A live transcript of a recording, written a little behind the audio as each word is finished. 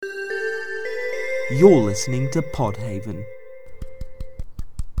You're listening to Podhaven.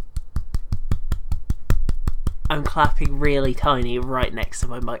 I'm clapping really tiny right next to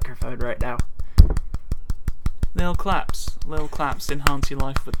my microphone right now. Little claps, enhance your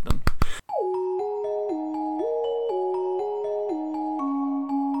life with them.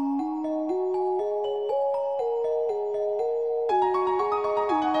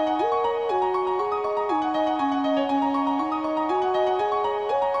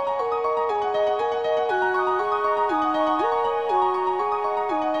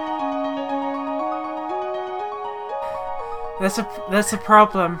 There's a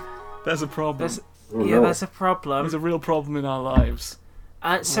problem. There's a problem. There's a problem. There's a real problem in our lives.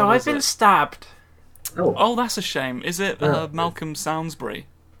 So I've been stabbed. Oh, that's a shame. Is it Malcolm Sainsbury?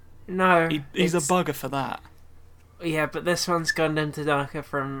 No. He's a bugger for that. Yeah, but this one's Gundam Tanaka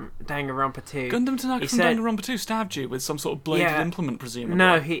from Danganronpa 2. Gundam Tanaka from Danganronpa 2 stabbed you with some sort of bladed implement, presumably.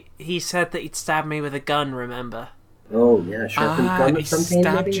 No, he said that he'd stab me with a gun, remember? Oh, yeah, sharpened gun he of some kind,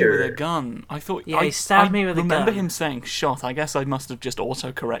 stabbed maybe, you or... with a gun. I thought... Yeah, he stabbed me with a gun. I remember him saying shot. I guess I must have just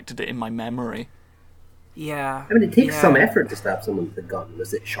auto-corrected it in my memory. Yeah. I mean, it takes some effort to stab someone with a gun.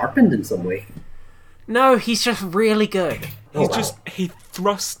 Was it sharpened in some way? No, he's just really good. He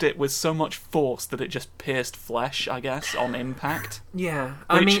thrust it with so much force that it just pierced flesh, I guess, on impact. Yeah.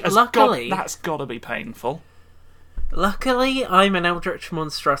 I mean, luckily... that's gotta be painful. Luckily, I'm an eldritch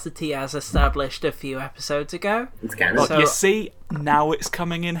monstrosity as established a few episodes ago. It's canon. Look, you see, now it's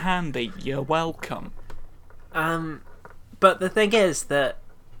coming in handy. You're welcome. But the thing is that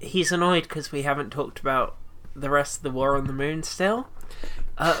he's annoyed because we haven't talked about the rest of the War on the Moon still.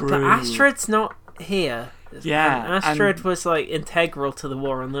 But Astrid's not here. Yeah. And Astrid was, integral to the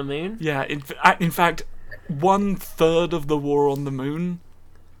War on the Moon. Yeah, in fact, 1/3 of the War on the Moon,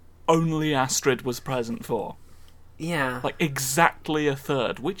 only Astrid was present for. Yeah. Exactly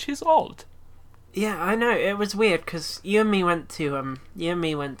 1/3, which is odd. Yeah, I know. It was weird because you and me went to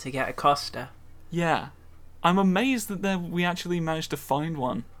get a Costa. Yeah. I'm amazed that we actually managed to find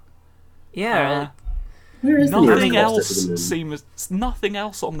one. Yeah. Where is nothing else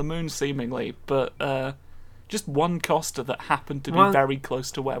on the moon seemingly, but just one Costa that happened to be very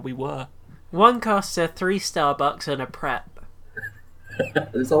close to where we were. One Costa, 3 Starbucks, and a Pret.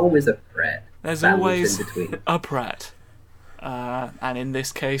 There's always a Pret. There's always a Pret. And in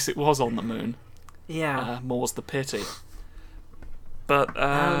this case, it was on the moon. Yeah. More's the pity. But,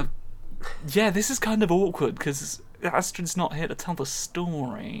 yeah, this is kind of awkward, because Astrid's not here to tell the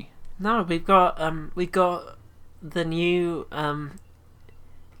story. No, we got the new,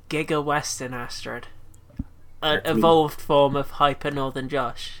 Giga Western Astrid. An evolved form of Hyper Northern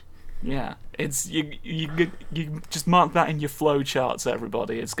Josh. Yeah, it's you just mark that in your flow charts,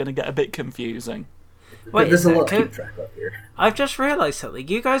 everybody. It's going to get a bit confusing. Wait, there's a lot to keep track of here. I've just realised something.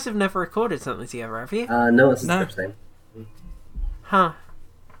 You guys have never recorded something together, have you? No, it's the first time. Huh.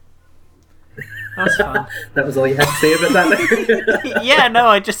 That's fun. That was all you had to say about that? Yeah, no,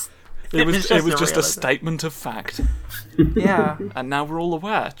 I just... It was just a statement of fact. Yeah. And now we're all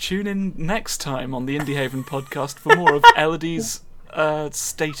aware. Tune in next time on the Indie Haven podcast for more of Elodie's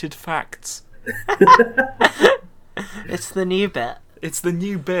stated facts. It's the new bit. It's the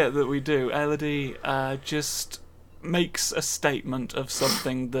new bit that we do. Elodie just makes a statement of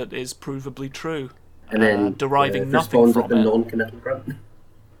something that is provably true. And then deriving nothing from with a non-committal grunt.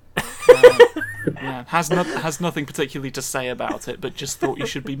 Yeah, has nothing particularly to say about it, but just thought you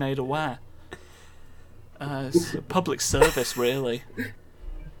should be made aware. It's a public service, really.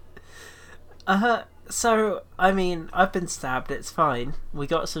 So, I mean, I've been stabbed, it's fine. We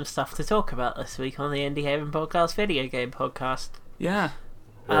got some stuff to talk about this week on the Indie Haven Podcast video game podcast. Yeah.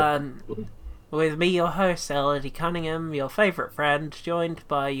 With me, your host, Elodie Cunningham, your favourite friend, joined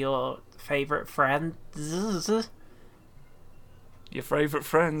by your favourite friend... Your favourite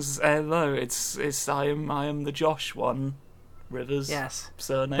friends, hello, I am the Josh one, Rivers. Yes.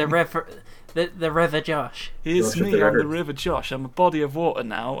 Surname. The River Josh. It's me, I'm the River Josh. I'm a body of water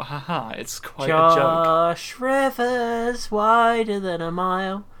now. Haha, it's quite a joke. Josh Rivers, wider than a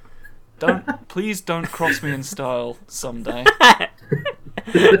mile. Please don't cross me in style someday.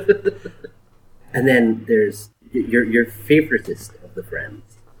 And then there's your favoritist of the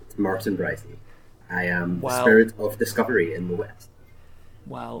friends. It's Martin Bryson. I am the spirit of discovery in the West.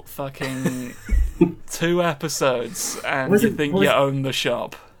 Well, fucking 2 episodes, and you think you own the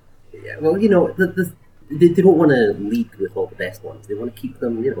shop. Yeah, well, they don't want to lead with all the best ones. They want to keep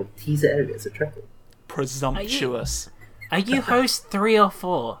them, tease it out. It's a trickle. Presumptuous. Are you host 3 or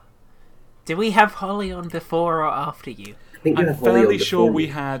 4? Did we have Holly on before or after you? I think I'm fairly sure we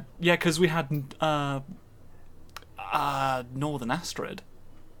had... Yeah, because we had Northern Astrid.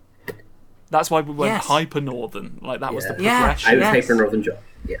 That's why we went Yes. hyper northern. Like that was the Yeah. progression. I was Yes. hyper Northern Josh.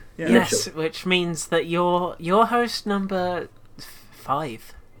 Yeah. Yes, Initial. which means that you're host number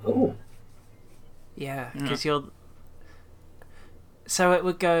 5. Oh. Yeah, because you're. So it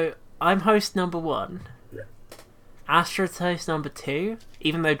would go. I'm host number 1. Yeah. Astrid's host number 2.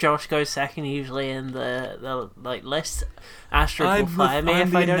 Even though Josh goes second usually in the like list, Astrid will fire me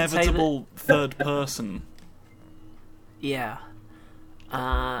if the I don't say that. inevitable third person. Yeah.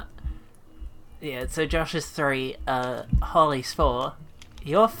 Yeah. So Josh is 3. Holly's 4.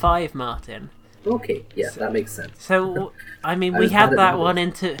 You're 5, Martin. Okay. Yeah, that makes sense. So I mean, I we was had bad at that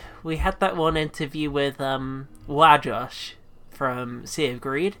numbers. one interview with Wajosh from Sea of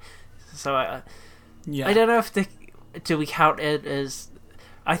Greed. So I don't know if do we count it as.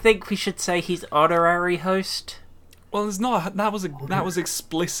 I think we should say he's honorary host. Well, there's not. That was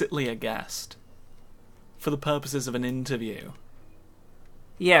explicitly a guest for the purposes of an interview.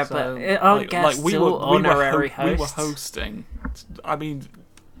 Yeah, So, but aren't guests still honorary hosts? We were hosting. I mean,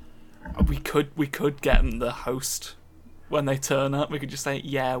 we could get them the host when they turn up. We could just say,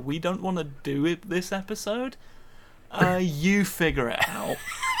 "Yeah, we don't want to do it this episode. You figure it out.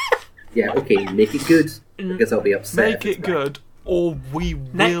 Yeah, okay, make it good, because I'll be upset. Make it good, or we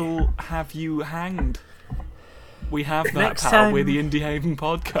will have you hanged." We have that Next power. time- We're the Indie Haven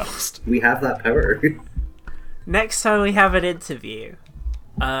podcast. We have that power. Next time we have an interview,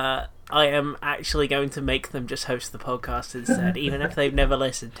 I am actually going to make them just host the podcast instead, even if they've never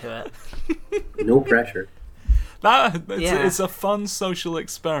listened to it. No pressure. It's a fun social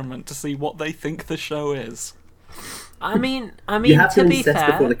experiment to see what they think the show is. I mean, You have to to be insist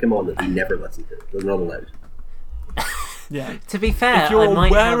before they fair, come on that they never listen to it. They're not allowed. Yeah. to be fair, If you're I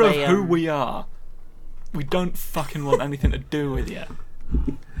might aware have of a, who we are, we don't fucking want anything to do with you.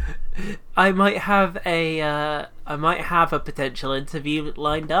 I might have a potential interview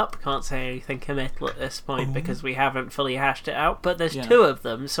lined up. Can't say anything committal at this point because we haven't fully hashed it out. But there's 2 of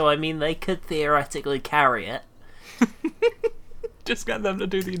them, so I mean they could theoretically carry it. Just get them to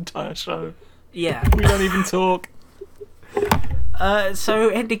do the entire show. Yeah. We don't even talk.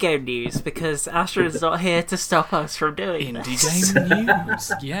 So indie game news, because Astrid's not here to stop us from doing this. Indie game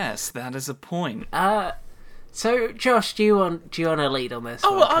news. Yes, that is a point. So Josh, do you want to lead on this?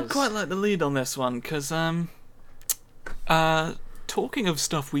 Oh, one? I'd quite like the lead on this one because, talking of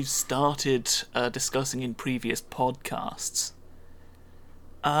stuff we've started discussing in previous podcasts,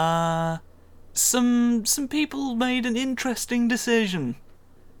 some people made an interesting decision,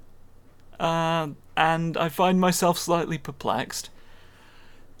 and I find myself slightly perplexed.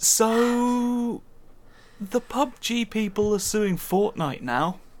 So, the PUBG people are suing Fortnite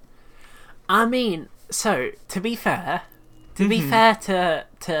now. I mean, so to be fair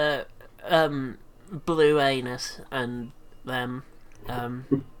to Blue Anus and them,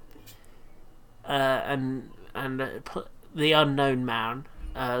 the unknown man,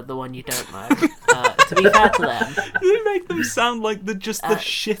 the one you don't know. To be fair to them, They make them sound like they're just the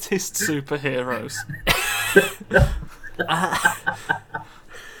shittest superheroes.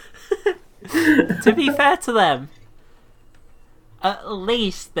 to be fair to them, at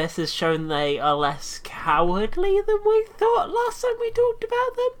least this has shown they are less cowardly than we thought last time we talked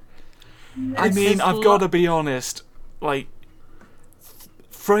about them. I mean, It's I've got to be honest, like,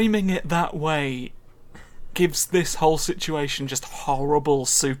 framing it that way gives this whole situation just horrible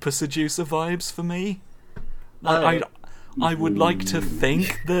Super Seducer vibes for me. Like, I would like to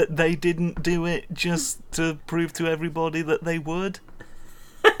think that they didn't do it just to prove to everybody that they would.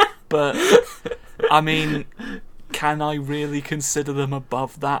 But, I mean, can I really consider them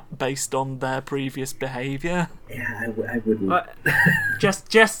above that based on their previous behaviour? Yeah, I wouldn't. But just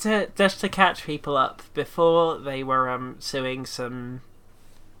to catch people up, before they were suing some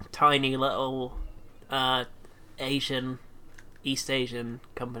tiny little East Asian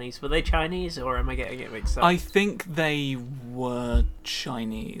companies. Were they Chinese, or am I getting it mixed up? I think they were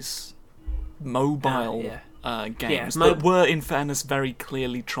Chinese mobile games that were, in fairness, very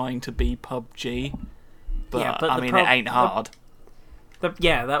clearly trying to be PUBG. But I mean, it ain't hard. That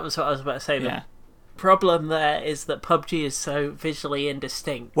was what I was about to say. Yeah. The problem there is that PUBG is so visually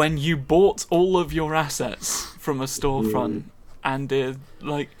indistinct. When you bought all of your assets from a storefront, and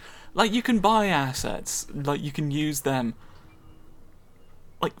like you can buy assets, like you can use them.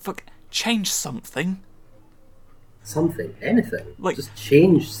 Like, fuck, change something. Something, anything. Like, just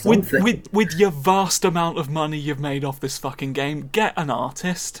change something. With your vast amount of money you've made off this fucking game, get an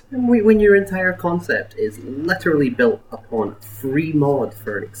artist. When your entire concept is literally built upon free mod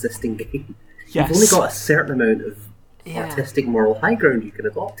for an existing game, Yes. you've only got a certain amount of artistic moral high ground you can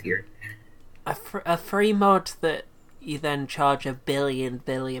adopt here. A free mod that you then charge £1 billion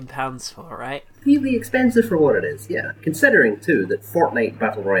for, right? Really expensive for what it is, yeah. Considering, too, that Fortnite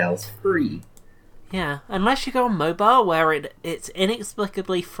Battle Royale's free. Yeah, unless you go on mobile, where it's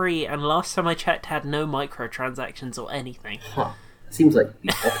inexplicably free, and last time I checked had no microtransactions or anything. Huh. Seems like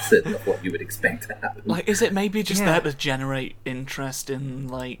the opposite of what you would expect to happen. Like, is it maybe just there to generate interest in,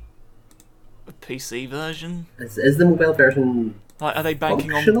 like, a PC version? Is the mobile version like, are they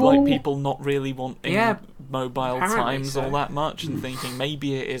banking functional? on, like, people not really wanting mobile times so. all that much and thinking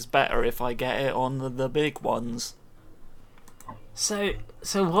maybe it is better if I get it on the big ones? So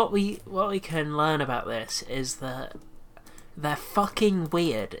what we can learn about this is that they're fucking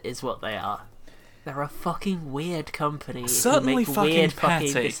weird, is what they are. They're a fucking weird company Certainly who make fucking weird petty.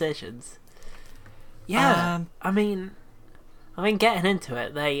 fucking decisions. Yeah, I mean, getting into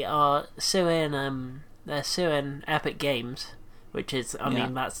it, they're suing Epic Games, which is, I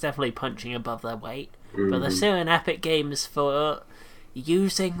mean, that's definitely punching above their weight. But they're suing Epic Games for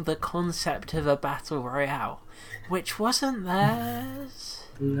using the concept of a battle royale, which wasn't theirs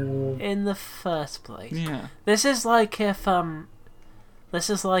in the first place. Yeah. This is like if the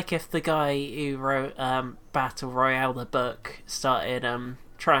guy who wrote Battle Royale the book started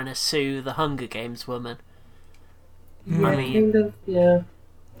trying to sue the Hunger Games woman. Yeah, I mean, kind of, yeah.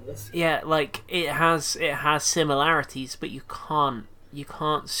 Yeah, like it has similarities, but you can't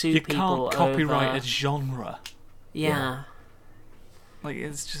sue people. You can't copyright over... a genre. Yeah. Like,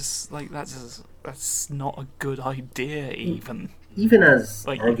 it's just like that's not a good idea, even. Even as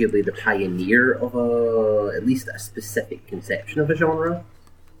like, arguably the pioneer of at least a specific conception of a genre,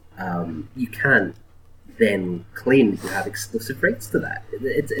 you can't then claim that you have exclusive rights to that.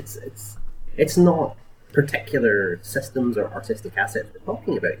 It's not particular systems or artistic assets we're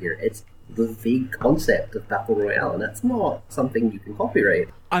talking about here. It's the vague concept of Battle Royale, and that's not something you can copyright.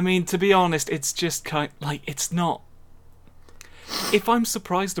 I mean, to be honest, it's just it's not. If I'm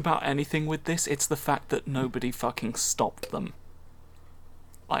surprised about anything with this, it's the fact that nobody fucking stopped them.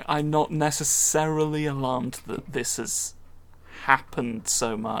 Like, I'm not necessarily alarmed that this has happened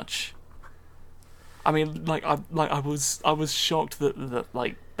so much. I mean, I was shocked that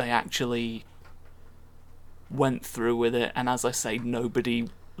like they actually went through with it, and as I say, nobody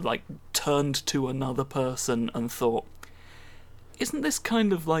like turned to another person and thought, "Isn't this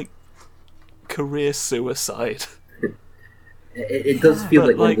kind of like career suicide?" It does feel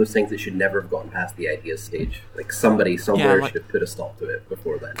like one of those things that should never have gotten past the idea stage. Like somebody somewhere should have put a stop to it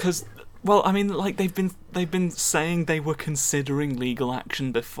before then. Because, well, I mean, like they've been saying they were considering legal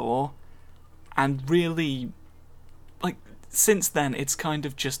action before, and really, like since then, it's kind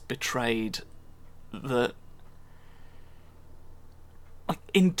of just betrayed that. Like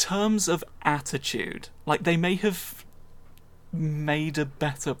in terms of attitude, like they may have made a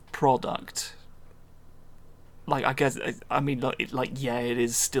better product. Like, I guess, I mean, yeah, it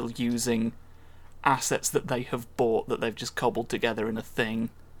is still using assets that they have bought, that they've just cobbled together in a thing,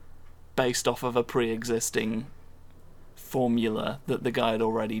 based off of a pre-existing formula that the guy had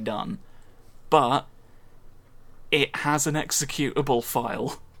already done. But it has an executable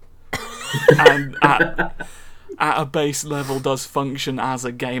file, and at a base level does function as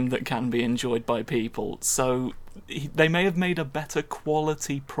a game that can be enjoyed by people. So they may have made a better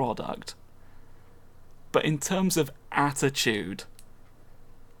quality product, but in terms of attitude,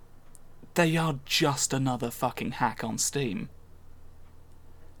 they are just another fucking hack on Steam.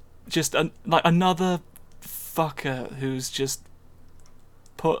 Just like another fucker who's just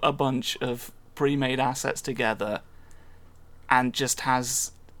put a bunch of pre-made assets together and just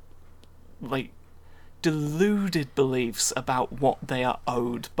has like deluded beliefs about what they are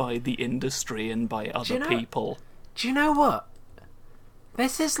owed by the industry and by other people. Do you know what?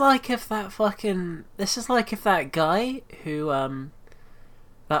 This is like if that guy who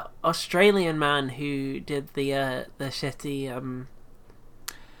that Australian man who did the shitty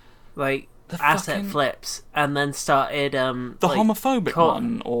like the asset flips and then started the homophobic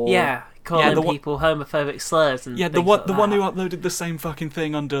one, or calling people homophobic slurs and the one who uploaded the same fucking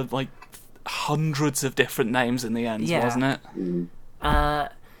thing under like hundreds of different names in the end, wasn't it?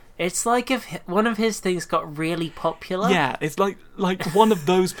 It's like if one of his things got really popular. Yeah, it's like one of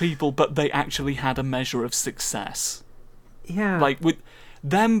those people, but they actually had a measure of success. Yeah. Like with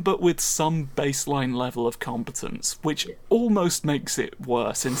them, but with some baseline level of competence, which almost makes it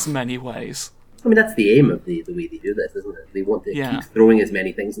worse in many ways. I mean, that's the aim of the way they do this, isn't it? They want to keep throwing as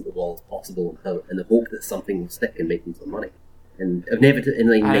many things at the wall as possible in the hope that something will stick and make them some money. And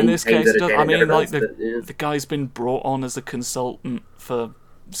in this case, I mean, like the guy's been brought on as a consultant for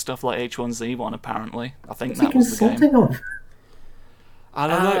stuff like H1Z1, apparently. I think that was the game. I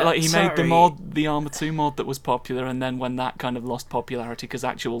don't know, like he made the sorry. the Arma 2 mod that was popular, and then when that kind of lost popularity because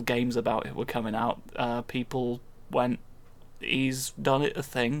actual games about it were coming out, people went, he's done it a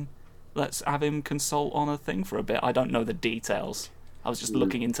thing, let's have him consult on a thing for a bit. I don't know the details. I was just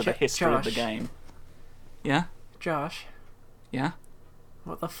looking into the history of the game. Yeah? Josh, Yeah?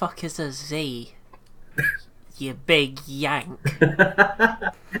 what the fuck is a Z? You big yank.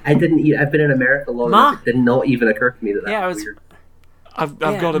 I didn't. I've been in America long enough. It did not even occur to me that Yeah, was I was- weird. I've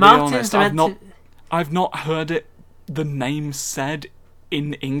got to be Martin's honest, I've meant not heard it, the name said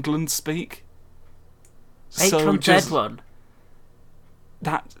in England speak. H1Z1.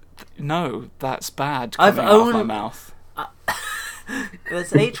 No, that's bad I've coming out of my only- mouth.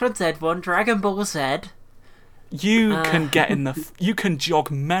 There's H1Z1, Dragon Ball Z. You can get in the. You can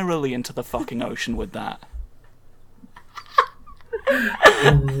jog merrily into the fucking ocean with that.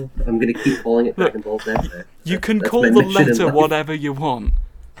 I'm going to keep calling it Dragon Ball Z. You can That's call my the mission in letter life. whatever you want.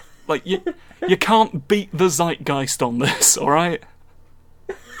 Like you can't beat the zeitgeist on this. All right.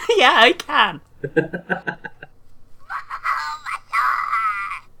 Yeah, I can.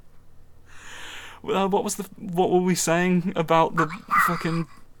 What were we saying about the fucking?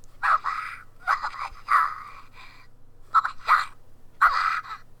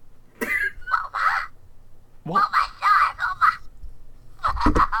 What?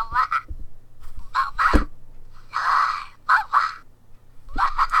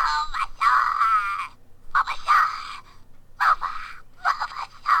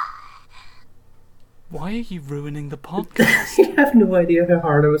 Why are you ruining the podcast? I have no idea how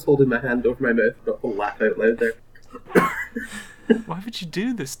hard I was holding my hand over my mouth not to laugh out loud there. Why would you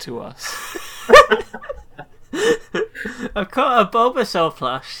do this to us? I've got a Bulbasaur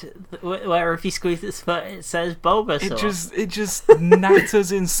plush where if you squeeze its foot, it says Bulbasaur. It just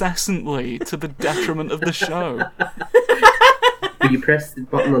natters incessantly to the detriment of the show. When you press the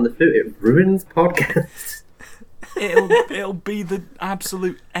button on the foot, it ruins podcasts. It'll be the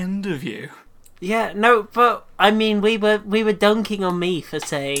absolute end of you. Yeah, no, but I mean, we were dunking on me for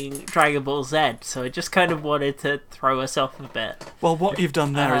saying Dragon Ball Z, so I just kind of wanted to throw us off a bit. Well, what you've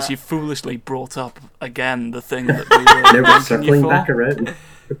done there is you've foolishly brought up again the thing that we were Now we're thanking you circling for. back around.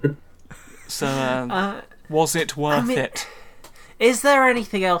 So, was it worth mean- it? Is there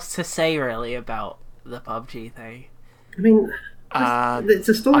anything else to say really about the PUBG thing? I mean, it's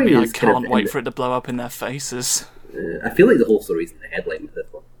a story. I mean, I that's kind can't of wait for it to blow up in their faces. I feel like the whole story's in the headline with this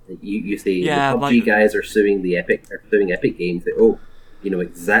one. You say Yeah, the PUBG like- guys are suing Epic Games. That, you know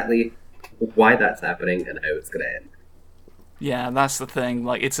exactly why that's happening and how it's going to end. Yeah, that's the thing.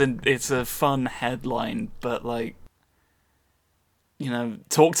 Like, it's a fun headline, but like, you know,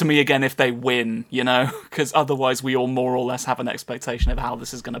 talk to me again if they win. You know, because otherwise we all more or less have an expectation of how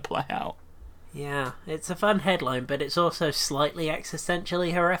this is going to play out. Yeah, it's a fun headline, but it's also slightly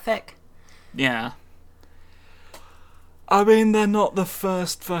existentially horrific. Yeah. I mean, they're not the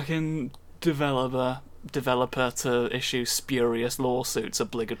first fucking developer to issue spurious lawsuits,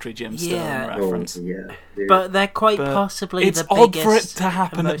 obligatory Jim Sterling Yeah. reference. Yeah, But they're quite But possibly it's the odd biggest for it to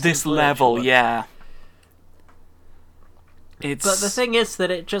happen and at most this influential level, one. yeah. It's But the thing is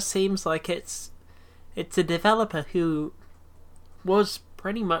that it just seems like it's a developer who was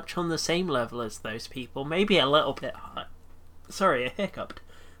pretty much on the same level as those people, maybe a little bit high. Sorry, I hiccuped.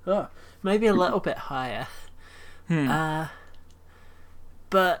 Maybe a little bit higher.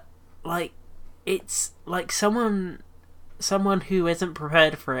 But like, it's like someone who isn't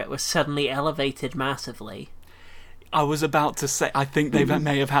prepared for it was suddenly elevated massively. I was about to say, I think they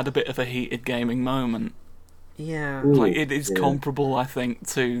may have had a bit of a heated gaming moment. Yeah. Ooh, Like, it is yeah. comparable, I think,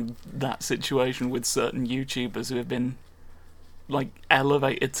 to that situation with certain YouTubers who have been, like,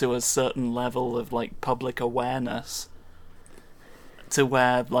 elevated to a certain level of, like, public awareness to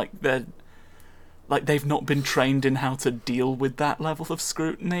where, like, they've not been trained in how to deal with that level of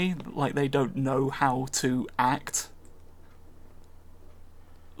scrutiny. Like, they don't know how to act.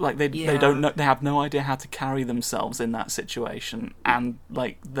 Like, they don't know, they have no idea how to carry themselves in that situation. And,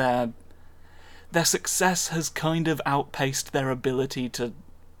 like, their success has kind of outpaced their ability to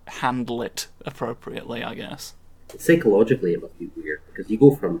handle it appropriately, I guess. Psychologically, it must be weird because you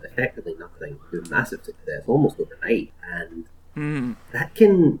go from effectively nothing to massive success almost overnight, and that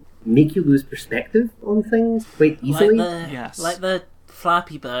can make you lose perspective on things quite easily. Yes. Like the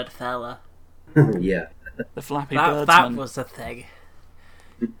Flappy Bird fella. Yeah. The Flappy That Birdsman. was the thing.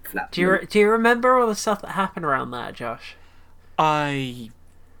 Flat- Do you remember all the stuff that happened around that, Josh? I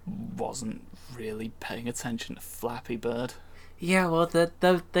wasn't really paying attention to Flappy Bird. Yeah, well,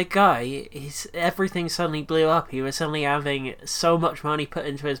 the guy, everything suddenly blew up. He was suddenly having so much money put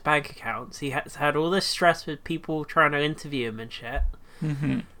into his bank accounts. He had all this stress with people trying to interview him and shit.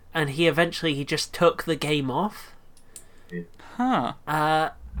 and he just took the game off. Huh.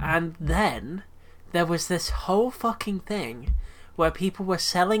 And then there was this whole fucking thing where people were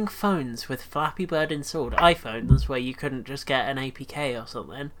selling phones with Flappy Bird installed, iPhones, where you couldn't just get an APK or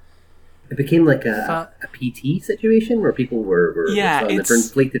something. It became like a PT situation where people were selling for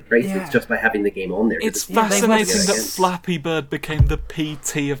inflated prices just by having the game on there. It's fascinating that Flappy Bird became the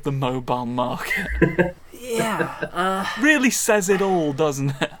PT of the mobile market. Really says it all,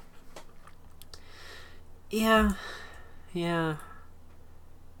 doesn't it? Yeah.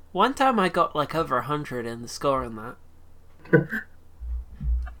 One time I got like over 100 in the score on that.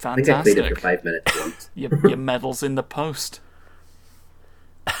 Fantastic. I think I played it for 5 minutes once. Your medal's in the post.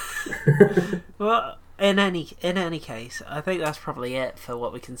 Well, in any case, I think that's probably it for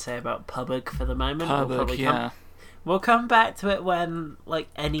what we can say about PUBG for the moment. We'll come back to it when like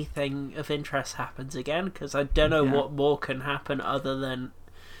anything of interest happens again, because I don't know what more can happen other than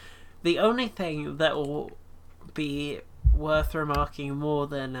the only thing that will be worth remarking more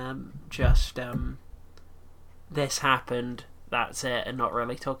than just this happened, that's it, and not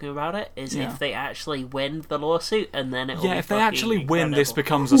really talking about it, is if they actually win the lawsuit, and then it'll be if they actually win, incredible. this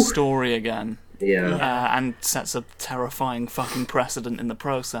becomes a story again. And sets a terrifying fucking precedent in the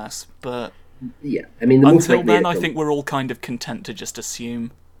process. But I mean, until then, I think we're all kind of content to just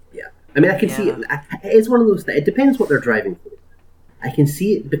assume. Yeah, I mean, I can see it. It's one of those things. It depends what they're driving for. I can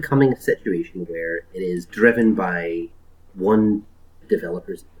see it becoming a situation where it is driven by one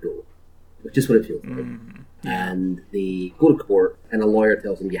developer's goal, which is what it feels like. And they go to court, and a lawyer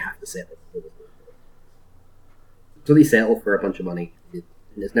tells them you have to settle. So they settle for a bunch of money, and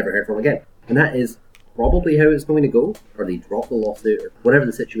it's never heard from again. And that is probably how it's going to go, or they drop the lawsuit, or whatever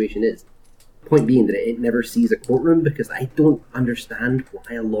the situation is. Point being that it never sees a courtroom, because I don't understand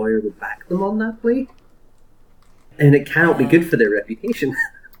why a lawyer would back them on that play. And it cannot be good for their reputation.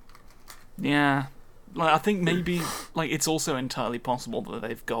 Yeah. Like, I think maybe it's also entirely possible that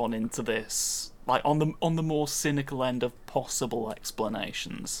they've gone into this on the more cynical end of possible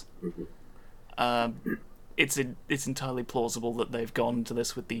explanations. It's entirely plausible that they've gone into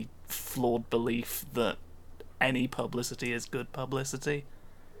this with the flawed belief that any publicity is good publicity.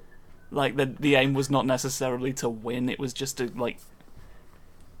 Like, the aim was not necessarily to win; it was just to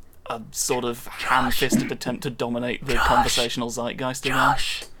a sort of ham-fisted attempt to dominate the conversational zeitgeist again.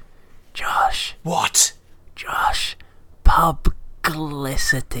 Josh. What? Josh.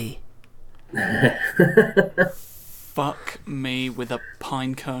 Publicity. Fuck me with a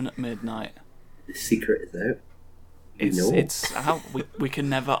pine cone at midnight. The secret is out. It's out. We can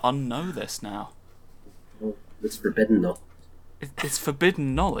never unknow this now. Well, it's forbidden though. It's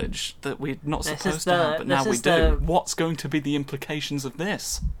forbidden knowledge that we're not supposed to have, but now we do. What's going to be the implications of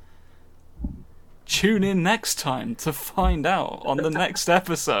this? Tune in next time to find out on the next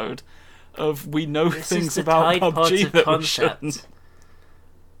episode of We Know Things About PUBG That We Shouldn't.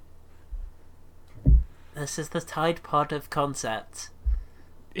 This is the Tide Pod of concept.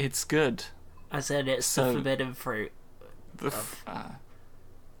 It's good. I said it's the forbidden fruit.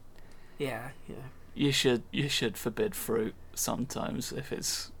 Yeah. You should forbid fruit sometimes if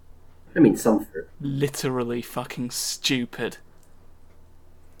it's... I mean, some fruit. Literally fucking stupid.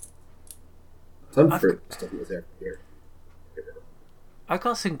 Some fruit doesn't deserve here. I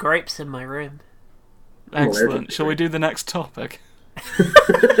got some grapes in my room. Excellent. Shall we do the next topic?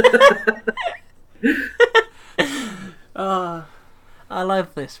 I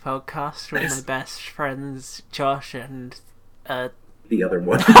love this podcast with my best friends Josh and the other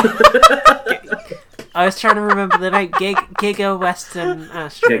one. I was trying to remember the name. Giga Western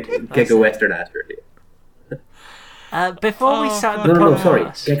Asteroid. Giga Western Asteroid. Before we start the podcast... No, sorry.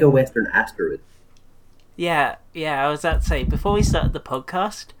 Giga Western Asteroid. Yeah, I was about to say, before we started the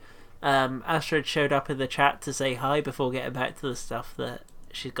podcast, Astrid showed up in the chat to say hi before getting back to the stuff that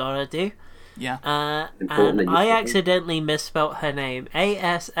she's gotta do. Yeah. And I accidentally misspelt her name,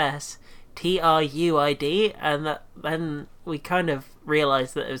 ASSTRUID, and then we kind of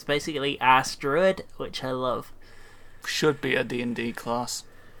realised that it was basically Asteroid, which I love. Should be a D&D class.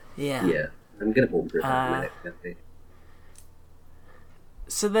 Yeah. Yeah, I'm gonna hold for that in my next campaign.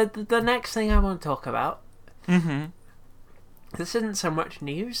 So the next thing I want to talk about, this isn't so much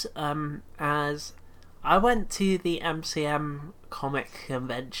news, as I went to the MCM comic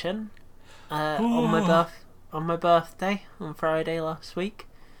convention on my birthday on Friday last week.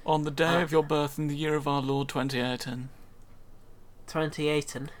 On the day of your birth in the year of our Lord 2018.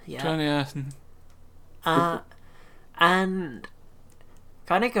 2018, yeah. 2018. And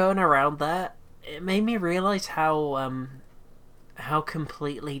kind of going around there, it made me realise how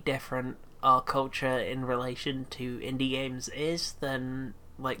completely different our culture in relation to indie games is than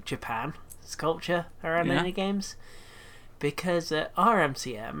like Japan's culture around indie games, because at our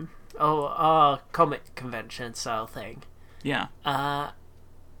MCM, or our comic convention style thing,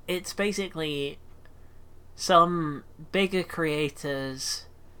 it's basically some bigger creators,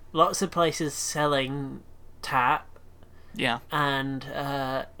 lots of places selling tat, and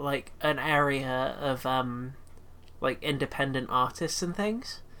like an area of like independent artists and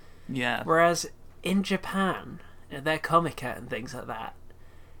things. Yeah. Whereas in Japan, their Comic-Con and things like that,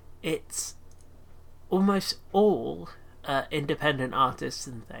 it's almost all independent artists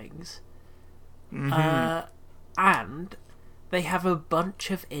and things. Mm-hmm. And they have a bunch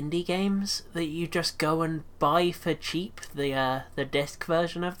of indie games that you just go and buy for cheap, the disc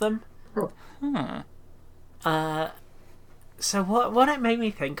version of them. So what it made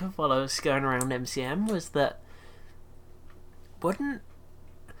me think of while I was going around MCM was that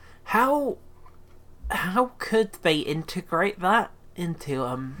how could they integrate that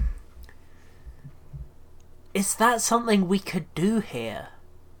into is that something we could do here?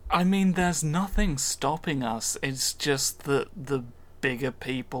 I mean, there's nothing stopping us. It's just that the bigger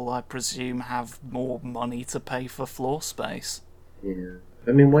people, I presume, have more money to pay for floor space. Yeah.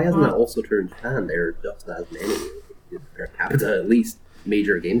 I mean, why hasn't that also true in Japan? There are just as many, per capita at least,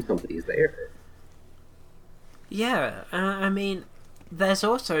 major games companies there. Yeah, I mean, there's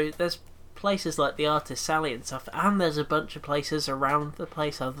places like the Artist Alley and stuff, and there's a bunch of places around the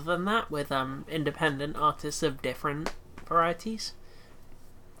place other than that with independent artists of different varieties.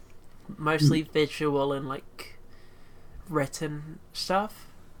 Mostly visual and like written stuff.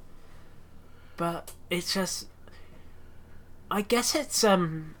 But it's just, I guess it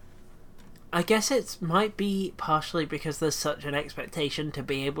might be partially because there's such an expectation to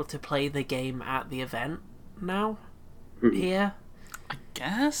be able to play the game at the event now here. I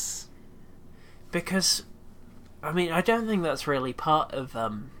guess. Because, I mean, I don't think that's really part of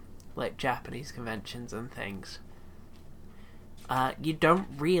like Japanese conventions and things. You don't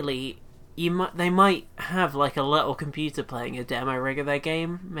really. They might have like a little computer playing a demo rig of their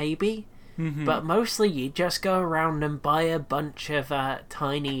game, maybe. Mm-hmm. But mostly you just go around and buy a bunch of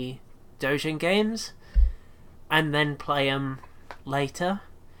tiny doujin games, and then play them later.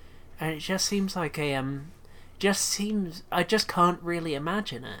 And it just seems like I just can't really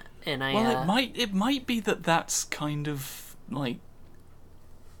imagine it in a. Well, it might be that's kind of like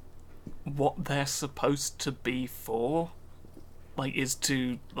what they're supposed to be for. Like, is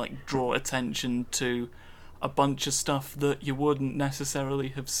to like draw attention to a bunch of stuff that you wouldn't necessarily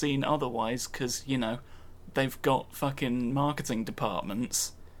have seen otherwise, because they've got fucking marketing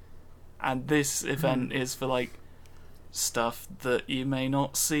departments, and this event is for like stuff that you may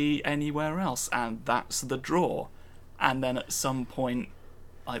not see anywhere else, and that's the draw. And then at some point,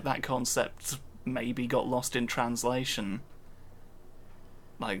 like, that concept maybe got lost in translation,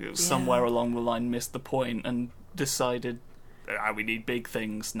 like somewhere along the line missed the point and decided, we need big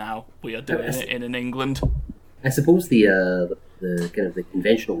things now. We are doing it in England. I suppose the kind of the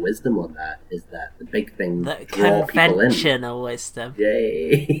conventional wisdom on that is that the big things the draw people in. Conventional wisdom.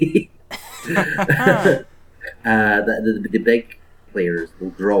 Yay! The big players will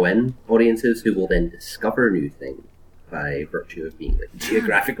draw in audiences who will then discover new things by virtue of being like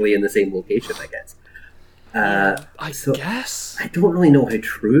geographically in the same location, I guess. I guess. I don't really know how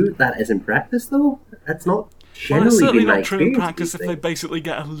true that is in practice, though. That's not generally it's certainly been my not true in experience practice with if these they things. basically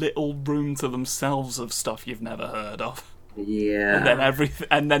get a little room to themselves of stuff you've never heard of. Yeah.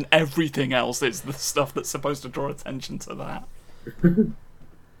 And then everything else is the stuff that's supposed to draw attention to that.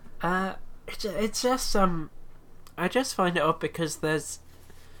 It's just I just find it odd because there's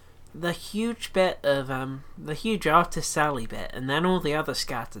the huge bit of the huge Artist Alley bit, and then all the other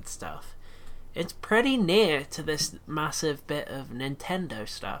scattered stuff. It's pretty near to this massive bit of Nintendo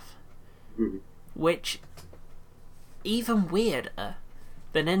stuff, which even weirder.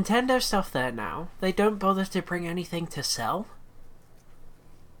 The Nintendo stuff there now, they don't bother to bring anything to sell.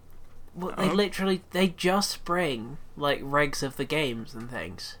 Well, they just bring like regs of the games and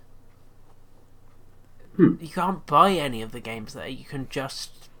things. You can't buy any of the games there. You can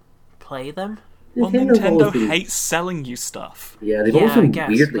just play them. Well, Nintendo's Nintendo always been- hates selling you stuff. Yeah, they've always been I guess,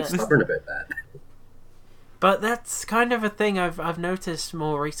 weirdly but- stubborn about that. But that's kind of a thing I've noticed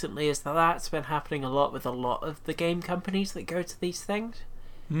more recently, is that's been happening a lot with a lot of the game companies that go to these things.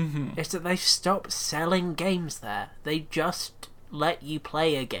 Mm-hmm. Is that they've stopped selling games there. They just let you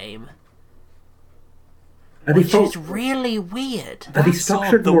play a game. Which is really weird. Are they That's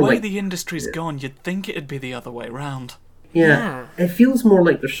structured odd. The more way like... the industry's gone, you'd think it'd be the other way round. Yeah. It feels more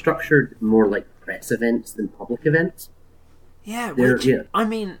like they're structured more like press events than public events. Yeah, They're- which, yeah. I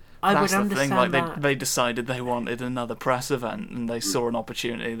mean, I That's would the thing. understand Like that. they decided they wanted another press event, and they saw an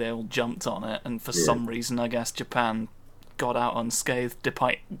opportunity. They all jumped on it, and for some reason, I guess Japan got out unscathed,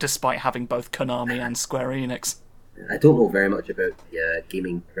 despite having both Konami and Square Enix. I don't know very much about the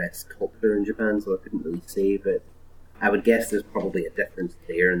gaming press culture in Japan, so I couldn't really say, but I would guess there's probably a difference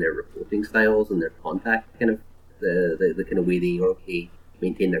there in their reporting styles and their contact, kind of the kind of way they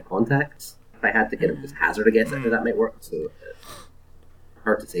maintain their contacts. If I had to kind of just hazard a guess at how that might work, so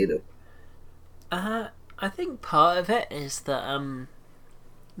hard to say though. I think part of it is that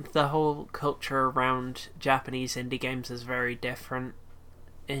the whole culture around Japanese indie games is very different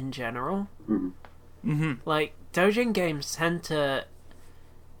in general. Like, Dojin games tend to...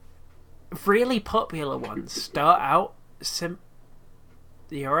 really popular ones start out...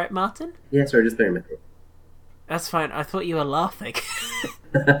 You alright, Martin? Yeah, sorry, just clearing my throat. That's fine, I thought you were laughing.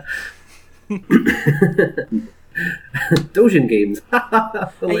 Dojin games.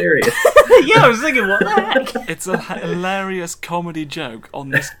 Hilarious. Yeah, I was thinking, what the heck? It's a hilarious comedy joke on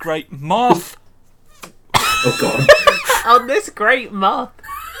this great moth. Oh god. On this great moth.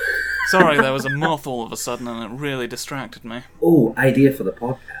 Sorry, there was a moth all of a sudden, and it really distracted me. Oh, idea for the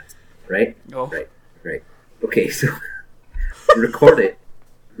podcast. Right? Oh. Right. Okay, so we record it.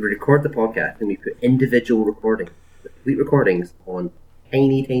 We record the podcast and we put individual recordings, the complete recordings, on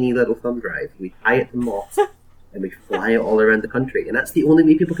tiny, tiny little thumb drives. We tie it to moths and we fly it all around the country. And that's the only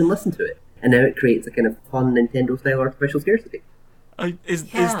way people can listen to it. And now it creates a kind of fun Nintendo-style artificial scarcity. Is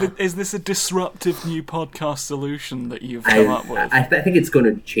this a disruptive new podcast solution that you've come up with? I think it's going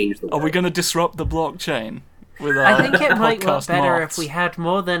to change the world. Are we going to disrupt the blockchain with our I think it might work podcast better moths? if we had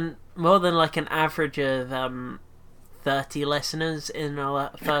more than like an average of 30 listeners in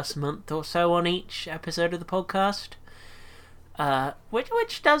our first month or so on each episode of the podcast,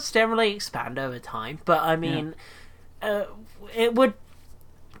 which does generally expand over time. But I mean, it would.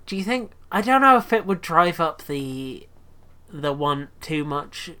 Do you think? I don't know if it would drive up the one too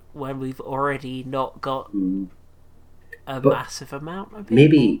much when we've already not got a massive amount of people.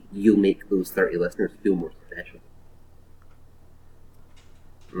 Maybe you'll make those 30 listeners feel more special.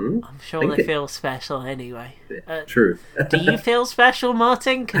 I'm sure they feel special anyway. True. Do you feel special,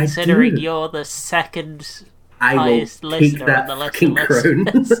 Martin, considering do. you're the second I will highest take listener that on the fucking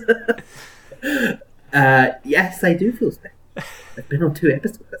list? crown. Yes, I do feel special. I've been on 2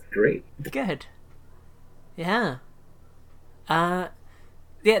 episodes. That's great. Good. Yeah.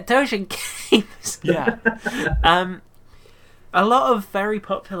 Dojin games. Yeah. A lot of very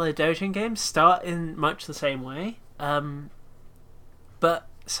popular Dojin games start in much the same way. But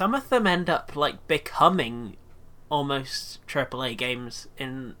some of them end up like becoming almost AAA games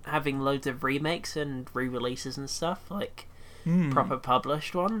in having loads of remakes and re-releases and stuff, like proper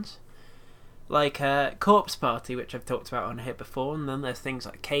published ones. Like Corpse Party, which I've talked about on here before, and then there's things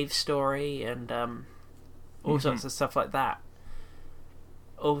like Cave Story and all sorts of stuff like that.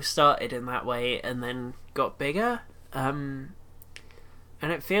 All started in that way and then got bigger. And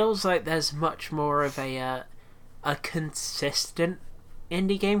it feels like there's much more of a consistent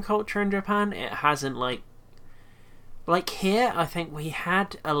indie game culture in Japan. It hasn't like here. I think we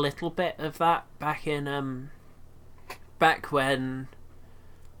had a little bit of that back when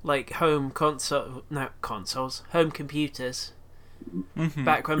like home computers.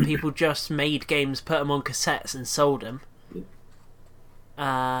 Back when people just made games, put them on cassettes, and sold them.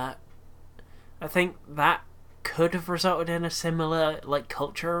 I think that could have resulted in a similar like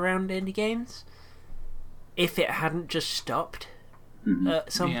culture around indie games if it hadn't just stopped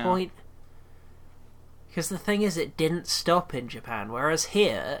at some point. Because the thing is, it didn't stop in Japan, whereas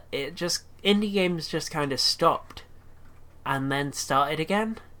here indie games just kind of stopped and then started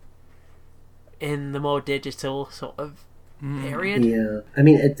again in the more digital sort of period. Yeah, I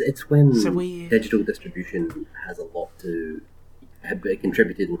mean it's when we digital distribution has a lot to have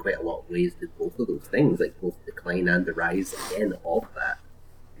contributed in quite a lot of ways to both of those things, like both the decline and the rise again of that.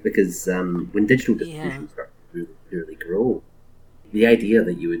 Because when digital distribution started to really grow, the idea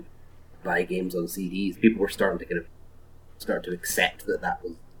that you would buy games on CDs, people were starting to kind of start to accept that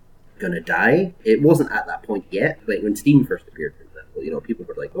was going to die. It wasn't at that point yet. Like when Steam first appeared, for example, people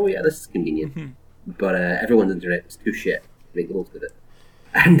were like, "Oh yeah, this is convenient," but everyone's internet was too shit to make the most of it,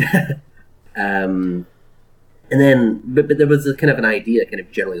 and then, but there was a kind of an idea, kind of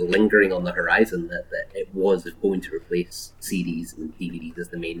generally lingering on the horizon that it was going to replace CDs and DVDs as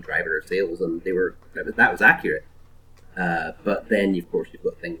the main driver of sales, and that was accurate. But then, of course, you've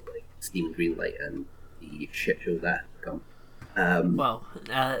got things like Steam Greenlight and the shit show that come.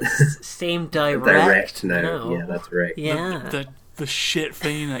 Steam Direct. Direct now. No. Yeah, that's right. Yeah. The shit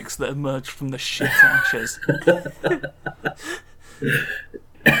phoenix that emerged from the shit ashes.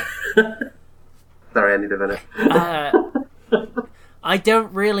 Sorry, I need a minute. I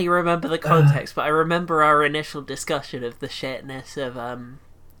don't really remember the context, but I remember our initial discussion of the shitness of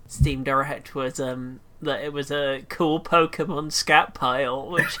Steam Direct was that it was a cool Pokemon scat pile,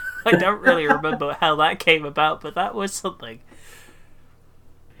 which I don't really remember how that came about, but that was something.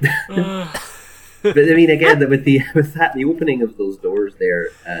 But I mean, again, the opening of those doors there,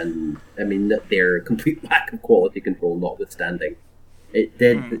 and I mean their complete lack of quality control notwithstanding, it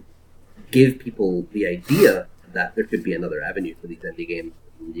did give people the idea that there could be another avenue for these indie games.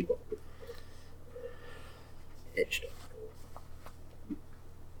 And you got itched.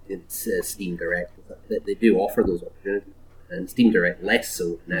 It's Steam Direct. They do offer those opportunities, and Steam Direct less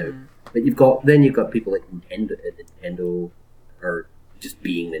so now. But you've got people like Nintendo, or just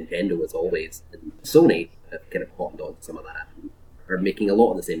being Nintendo as always, and Sony have kind of cottoned on to some of that, and are making a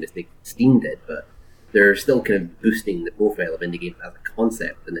lot of the same mistakes Steam did, but they're still kind of boosting the profile of indie games as a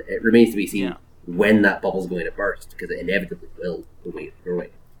concept, and it remains to be seen when that bubble's going to burst, because it inevitably will the way it's growing.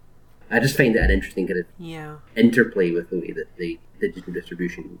 I just find it an interesting kind of interplay with the way that the digital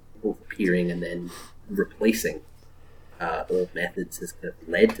distribution both appearing and then replacing old methods has kind of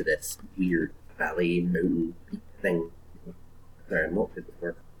led to this weird valley mountain peak thing. Sorry, I'm not good with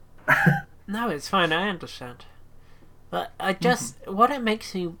words. No, it's fine, I understand. But I just what it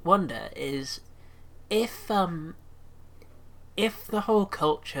makes me wonder is if the whole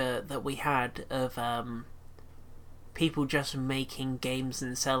culture that we had of people just making games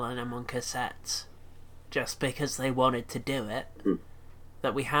and selling them on cassettes just because they wanted to do it,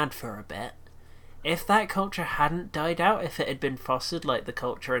 that we had for a bit, if that culture hadn't died out, if it had been fostered like the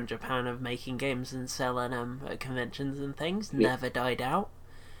culture in Japan of making games and selling them at conventions and things, never died out,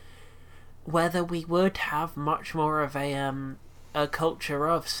 whether we would have much more of a culture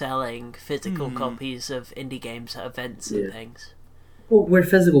of selling physical copies of indie games at events and things. Well, where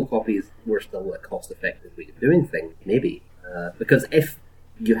physical copies were still a cost-effective way of doing things, maybe. Because if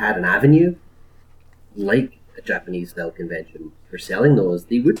you had an avenue, like a Japanese-style convention, for selling those,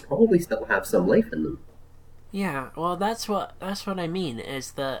 they would probably still have some life in them. Yeah, well, that's what I mean,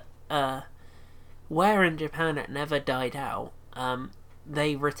 is that where in Japan it never died out,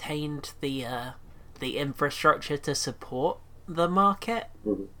 they retained the infrastructure to support the market.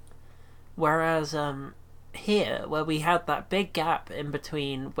 Whereas here, where we had that big gap in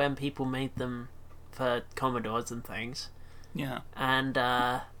between when people made them for Commodores and things,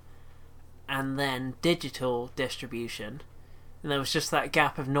 and then digital distribution, and there was just that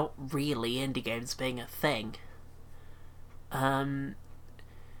gap of not really indie games being a thing.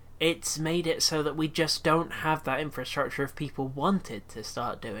 It's made it so that we just don't have that infrastructure if people wanted to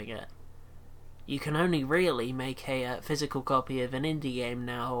start doing it. You can only really make a physical copy of an indie game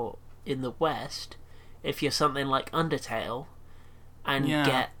now in the West if you're something like Undertale and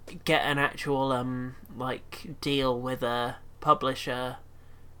get an actual deal with a publisher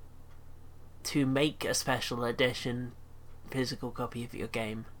to make a special edition physical copy of your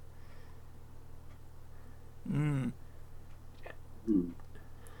game. It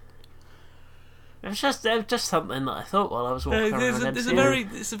was just something that I thought while I was walking around.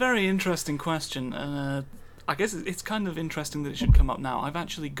 It's a very interesting question. I guess it's kind of interesting that it should come up now. I've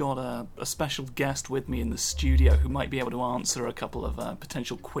actually got a special guest with me in the studio who might be able to answer a couple of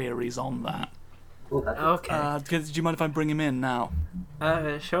potential queries on that. Okay. Do you mind if I bring him in now?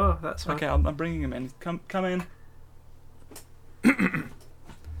 Sure, that's fine. Okay, I'm bringing him in. Come in.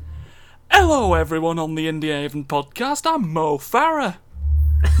 Hello, everyone on the Indie Haven podcast. I'm Mo Farah.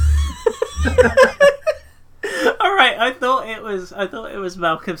 Alright, I thought it was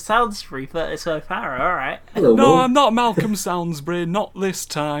Malcolm Salisbury, but it's O'Farah, alright. Hello, No, Mo. I'm not Malcolm Salisbury, not this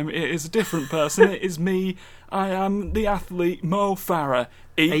time. It is a different person. It is me. I am the athlete Mo Farah.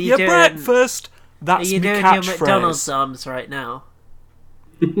 Eat your breakfast. That's Are you my doing catchphrase. your McDonald's arms right now?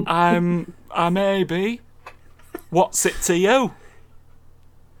 I may be. What's it to you?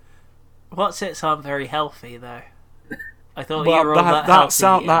 What's it's aren't very healthy though. I thought Well, you were all that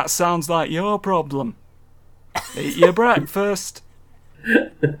healthy. that sounds like your problem. Eat your breakfast.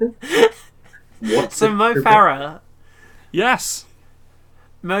 So Mo Farah, Yes.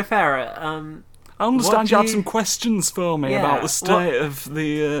 I understand you do have some questions for me about the state of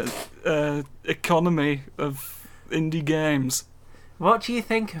the economy of indie games. what do you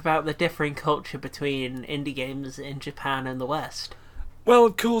think about the differing culture between indie games in Japan and the West? Well,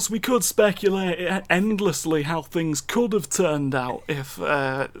 of course, we could speculate endlessly how things could have turned out if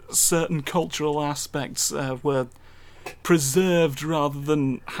certain cultural aspects were preserved rather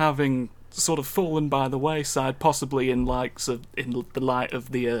than having sort of fallen by the wayside, possibly in the light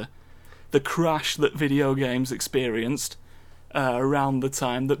of the crash that video games experienced. around the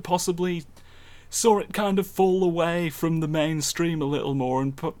time that possibly saw it kind of fall away from the mainstream a little more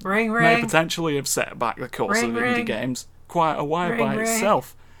and may potentially have set back the course of indie games quite a while by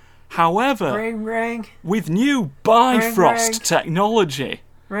itself. However, with new Bifrost technology,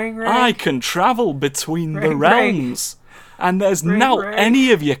 I can travel between the realms, and there's not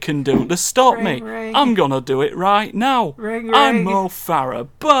any of you can do to stop me. I'm gonna do it right now. I'm Mo Farah.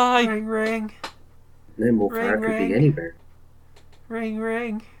 Bye. No, Mo Farah could be anywhere. Ring,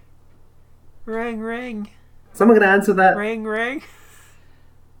 ring. Ring, ring. Someone gonna answer that? Ring, ring.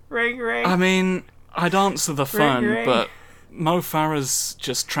 Ring, ring. I mean, I'd answer the phone, ring. but Mo Farah's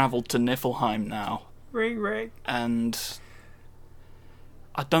just travelled to Niflheim now. Ring, ring. And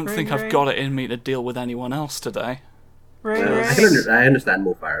I don't think ring. I've got it in me to deal with anyone else today. Ring, I understand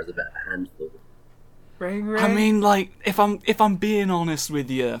Mo Farah is a bit of a handful. Ring, ring. I mean, like, if I'm being honest with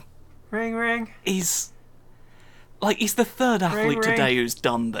you, ring, ring. He's the third athlete today who's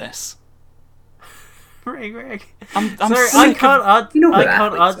done this. Ring, ring. I'm sorry, I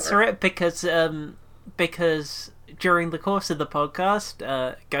can't answer it because during the course of the podcast,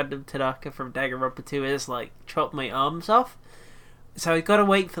 Gundam Tanaka from Danganronpa 2 is like chopped my arms off. So I've got to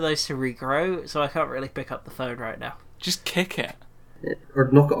wait for those to regrow, so I can't really pick up the phone right now. Just kick it. Or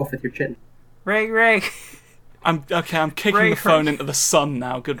knock it off with your chin. Ring, ring. I'm kicking the phone into the sun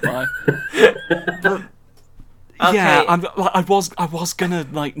now. Goodbye. Okay. Yeah, I was gonna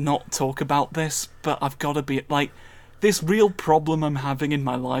like not talk about this, but I've got to be like, this real problem I'm having in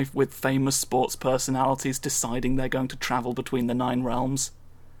my life with famous sports personalities deciding they're going to travel between the 9 realms.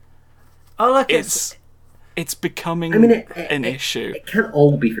 Oh look, it's becoming an issue. It can't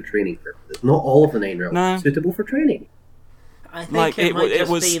all be for training purposes. Not all of the 9 realms are suitable for training. I think like it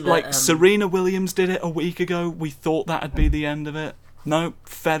was be like that, Serena Williams did it a week ago. We thought that'd be the end of it. No,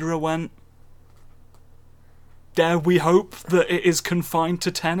 Federer went. Dare we hope that it is confined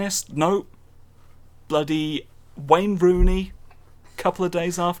to tennis? No. Bloody Wayne Rooney, a couple of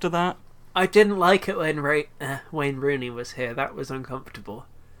days after that. I didn't like it when Wayne Rooney was here. That was uncomfortable.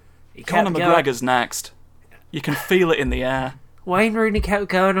 Conor McGregor's next. You can feel it in the air. Wayne Rooney kept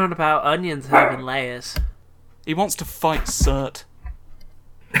going on about onions having layers. He wants to fight Cert.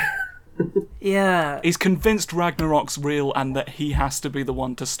 Yeah. He's convinced Ragnarok's real and that he has to be the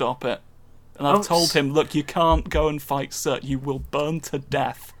one to stop it. And I've told him, look, you can't go and fight Cert. You will burn to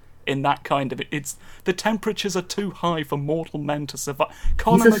death in that kind of... The temperatures are too high for mortal men to survive.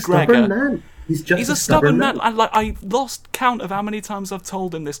 Conor McGregor... Stubborn man. He's a stubborn man. I lost count of how many times I've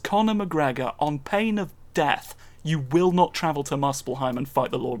told him this. Conor McGregor, on pain of death, you will not travel to Muspelheim and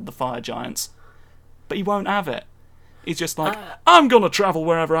fight the Lord of the Fire Giants. But he won't have it. He's just like, I'm gonna travel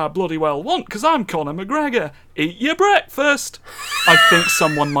wherever I bloody well want, because I'm Conor McGregor. Eat your breakfast. I think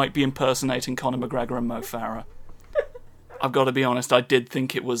someone might be impersonating Conor McGregor and Mo Farah. I've got to be honest, I did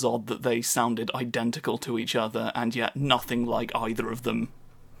think it was odd that they sounded identical to each other, and yet nothing like either of them.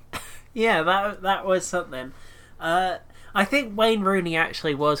 Yeah, that was something. I think Wayne Rooney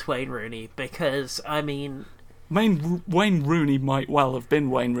actually was Wayne Rooney, because, I mean... Wayne Rooney might well have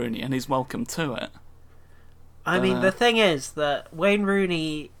been Wayne Rooney, and he's welcome to it. I mean, the thing is that Wayne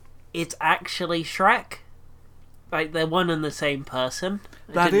Rooney is actually Shrek. Like, they're one and the same person.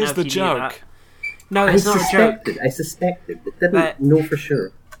 That is the joke. No, it's not a joke. I suspected, but didn't know for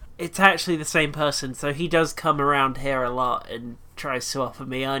sure. It's actually the same person, so he does come around here a lot and tries to offer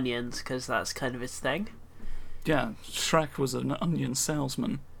me onions, because that's kind of his thing. Yeah, Shrek was an onion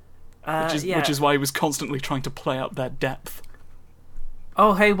salesman. Which yeah. is why he was constantly trying to play up their depth.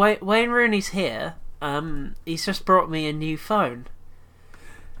 Oh, hey, Wayne Rooney's here. He's just brought me a new phone.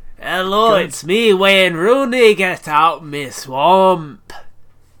 Hello, it's me, Wayne Rooney. Get out me swamp.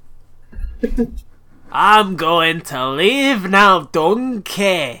 I'm going to leave now,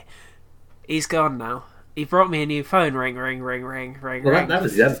 donkey. He's gone now. He brought me a new phone. Ring, ring, ring, ring, ring, well, ring. That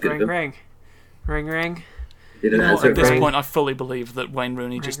was good. Ring, ring, ring, ring. At this point, I fully believe that Wayne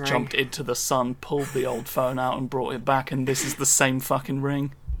Rooney just jumped into the sun, pulled the old phone out, and brought it back, and this is the same fucking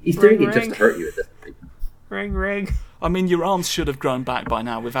ring. He's doing it just to hurt you at this point. Ring, ring. I mean, your arms should have grown back by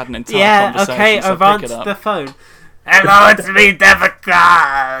now. We've had an entire conversation. Yeah, okay, so I've answered the phone. Hello, it's me,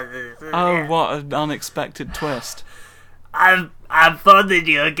 Devika. Oh, what an unexpected twist. I'm phoning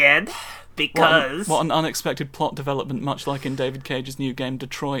you again because... What an unexpected plot development, much like in David Cage's new game,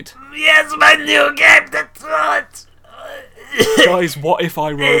 Detroit. Yes, my new game, Detroit! Guys, what if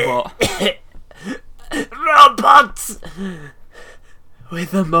I Robot? Robots!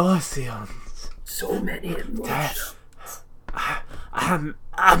 With emotions. So many emotions. I'm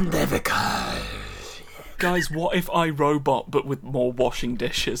Devika. Guys, what if I Robot, but with more washing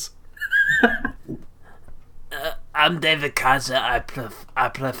dishes? I'm David Kaiser. I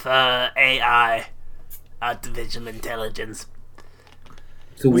prefer AI, artificial intelligence.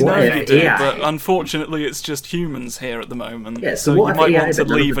 So We know what you if do, AI? but unfortunately it's just humans here at the moment. Yeah, so what you if might AI want to but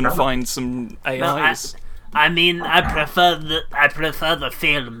none of leave the and drama? find some AIs. I mean, I prefer the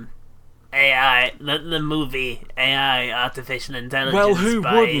film AI, the movie AI, artificial intelligence. Well, who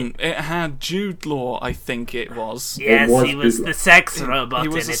by, wouldn't? It had Jude Law, I think it was. Yes, was he was Jude Law. the sex robot He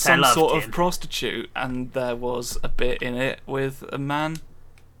was in it. I some loved sort him. of prostitute, and there was a bit in it with a man.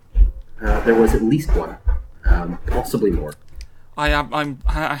 There was at least one, possibly more. I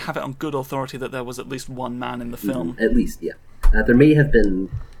have it on good authority that there was at least one man in the film. At least, yeah. There may have been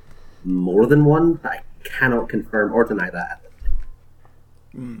more than one, but I cannot confirm or deny that.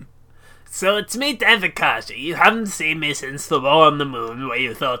 So it's me, David Kaiser. You haven't seen me since the War on the Moon, where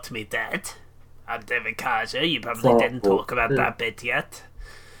you thought me dead. I'm David Kaiser. You probably didn't talk about that bit yet.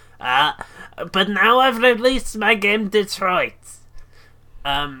 But now I've released my game Detroit.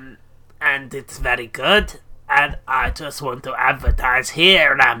 And it's very good. And I just want to advertise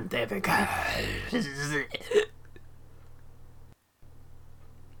here. I'm David Kaiser.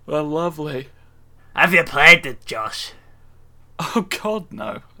 Well, lovely. Have you played it, Josh? Oh God,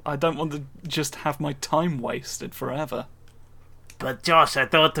 no. I don't want to just have my time wasted forever. But Josh, I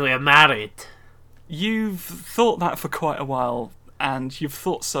thought we were married. You've thought that for quite a while, and you've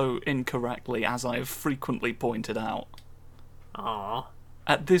thought so incorrectly, as I have frequently pointed out. Aww.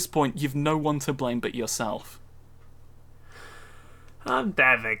 At this point, you've no one to blame but yourself. I'm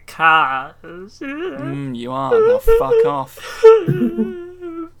David Kaiser. You are. Now fuck off.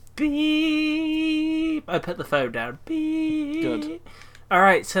 Beep. I put the phone down. Beep. Good.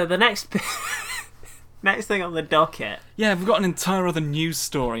 Alright, so the next next thing on the docket. Yeah, we've got an entire other news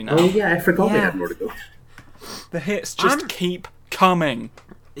story now. Oh yeah, I forgot we Yeah. had more to go. The hits just keep coming.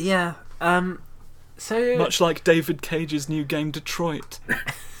 Yeah, so... Much like David Cage's new game, Detroit.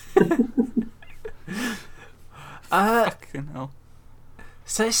 Fucking hell.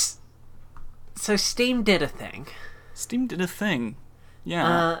 So Steam did a thing. Steam did a thing.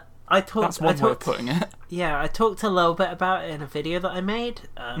 Yeah. That's one way of putting it. Yeah, I talked a little bit about it in a video that I made.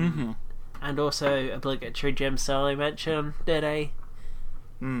 And also, obligatory Jim Sterling mention did a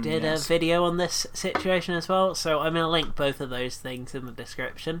video on this situation as well. So I'm going to link both of those things in the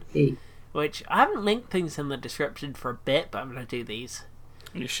description. Hey. Which, I haven't linked things in the description for a bit, but I'm going to do these.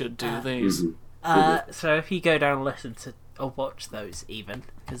 You should do these. So if you go down and listen to, or watch those even,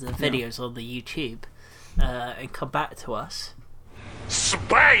 because the video's on the YouTube, and come back to us.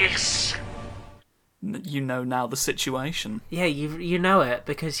 Space! You know now the situation. Yeah, you know it,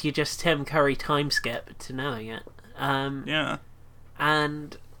 because you just Tim Curry time skip to knowing it. Yeah.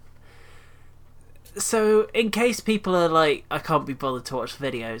 And so, in case people are like, I can't be bothered to watch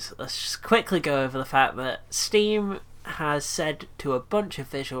the videos, let's just quickly go over the fact that Steam has said to a bunch of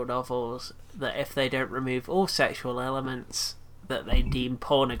visual novels that if they don't remove all sexual elements that they deem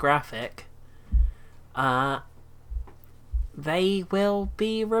pornographic, they will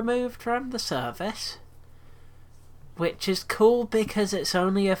be removed from the service. Which is cool because it's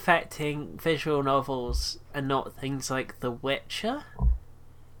only affecting visual novels and not things like The Witcher,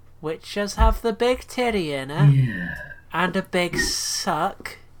 which does have the big titty in it and a big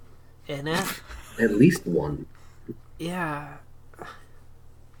suck in it. At least one. Yeah.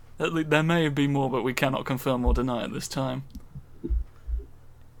 There may be more, but we cannot confirm or deny at this time.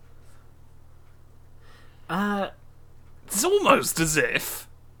 It's almost as if...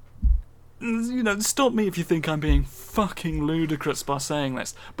 You know, stop me if you think I'm being fucking ludicrous by saying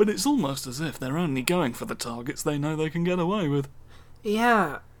this, but it's almost as if they're only going for the targets they know they can get away with.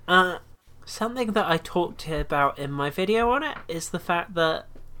 Yeah. Something that I talked about in my video on it is the fact that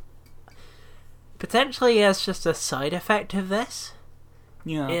potentially as just a side effect of this,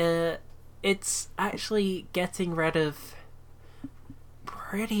 it's actually getting rid of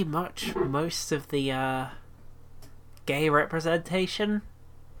pretty much most of the gay representation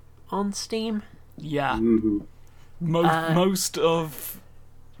on Steam. Yeah. Mm-hmm. Most of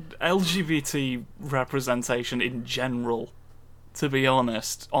LGBT representation in general, to be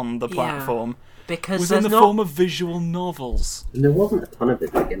honest, on the platform, because was in the form of visual novels. And there wasn't a ton of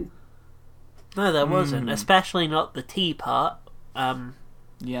it again. No, there wasn't, especially not the T part.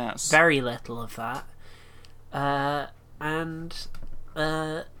 Yes. Very little of that. And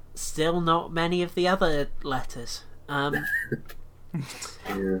still not many of the other letters. Yeah.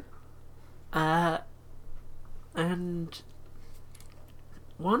 And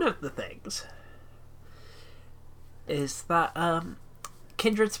one of the things is that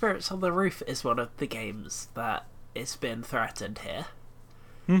Kindred Spirits on the Roof is one of the games that has been threatened here.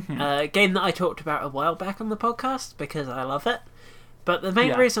 A game that I talked about a while back on the podcast because I love it. But the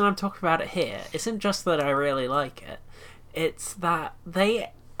main reason I'm talking about it here isn't just that I really like it. It's that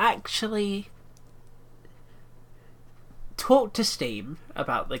they actually talked to Steam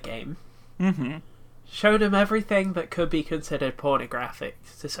about the game. Mm-hmm. Showed them everything that could be considered pornographic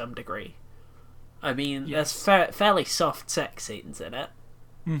to some degree. I mean, there's fairly soft sex scenes in it.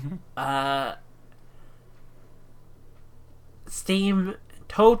 Mm-hmm. Steam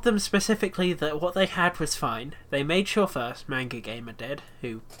told them specifically that what they had was fine. They made sure first, Manga Gamer did,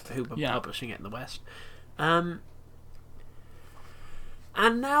 who were publishing it in the West. And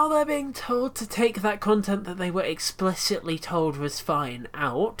now they're being told to take that content that they were explicitly told was fine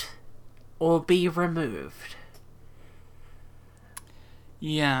out, or be removed.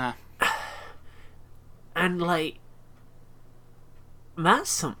 Yeah. And, like, that's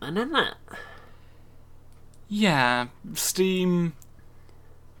something, isn't it? Yeah, Steam...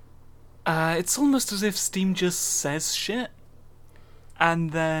 it's almost as if Steam just says shit,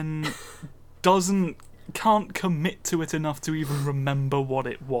 and then can't commit to it enough to even remember what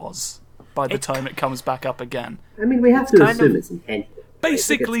it was by the time it comes back up again. I mean, we have to assume it's intentional.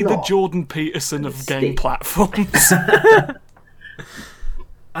 Basically, the Jordan Peterson of game platforms.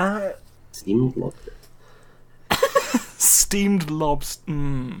 Steamed lobster. Steamed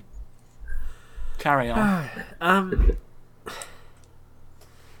lobster. Carry on.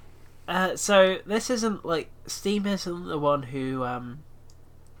 So this isn't like Steam isn't the one who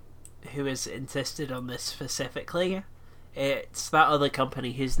has insisted on this specifically. It's that other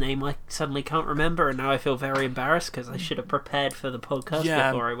company whose name I suddenly can't remember, and now I feel very embarrassed because I should have prepared for the podcast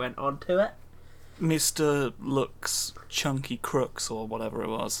before I went on to it. Mr. Looks Chunky Crooks or whatever it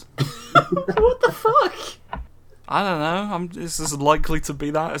was. What the fuck? I don't know. It's as likely to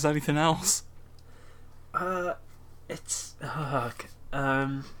be that as anything else. It's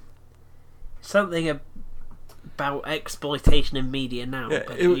something about exploitation in media now. Yeah,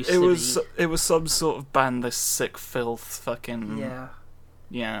 but it was some sort of ban this sick filth fucking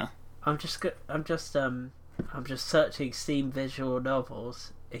yeah. I'm just searching Steam visual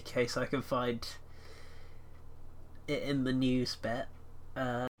novels in case I can find it in the news bit.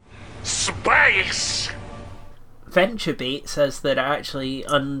 Space! VentureBeat says that it actually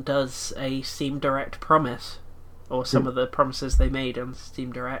undoes a Steam Direct promise, or some of the promises they made on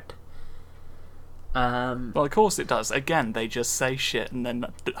Steam Direct. Well, of course it does. Again, they just say shit and then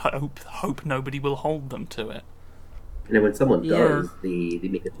hope nobody will hold them to it. And then when someone does, they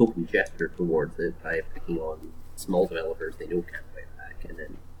make a token gesture towards it by picking on small developers they know can't fight back, and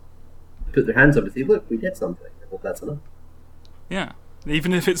then put their hands up and say, "Look, we did something. I hope that's enough." Yeah,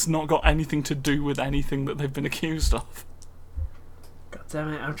 even if it's not got anything to do with anything that they've been accused of. God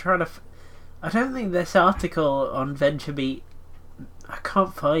damn it! I'm trying to. I don't think this article on VentureBeat. I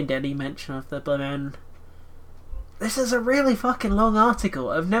can't find any mention of the Blamen. This is a really fucking long article.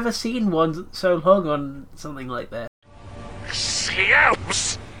 I've never seen one so long on something like this.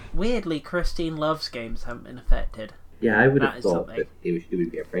 Weirdly, Christine Love's games haven't been affected. Yeah, I would have thought that it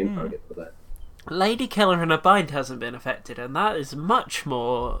would be a prime target for that. Lady Killer in a Bind hasn't been affected, and that is much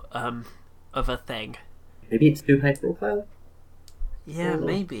more of a thing. Maybe it's too high profile? Yeah,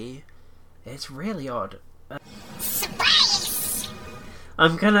 maybe. It's really odd.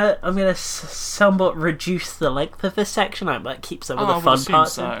 I'm gonna somewhat reduce the length of this section. I might keep some of the fun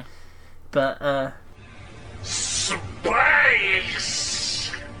parts in. But Space!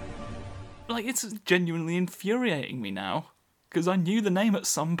 Like, it's genuinely infuriating me now, because I knew the name at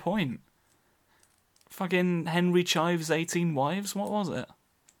some point. Fucking Henry Chive's 18 Wives, what was it?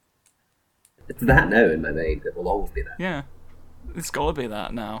 It's that now in my mind. It will always be that. Yeah, it's gotta be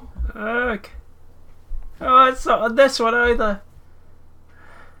that now. okay. Oh, it's not on this one either.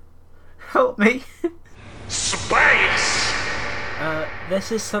 Help me. Space!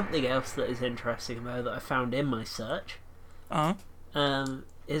 This is something else that is interesting though that I found in my search.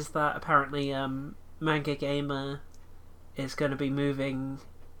 Is that apparently Manga Gamer is going to be moving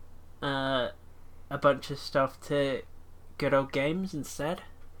a bunch of stuff to Good Old Games instead.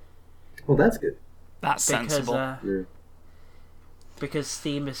 Well, that's good. That's sensible. Because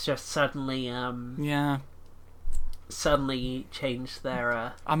Steam has just suddenly suddenly changed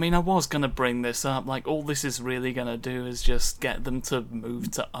their I mean, I was gonna bring this up, like, all this is really gonna do is just get them to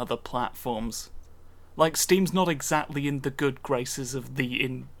move to other platforms. Like, Steam's not exactly in the good graces of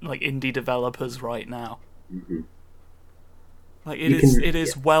the indie developers right now. Mm-hmm. Like, it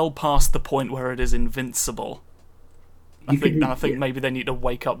is well past the point where it is invincible. I think maybe they need to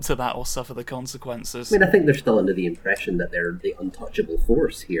wake up to that or suffer the consequences. I mean, I think they're still under the impression that they're the untouchable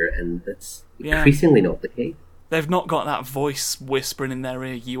force here, and that's increasingly not the case. they've not got that voice whispering in their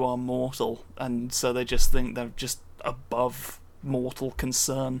ear, "You are mortal," and so they just think they're just above mortal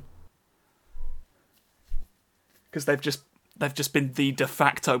concern. Because they've just been the de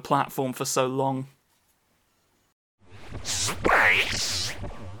facto platform for so long. Space.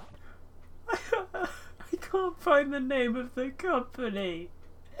 I can't find the name of the company.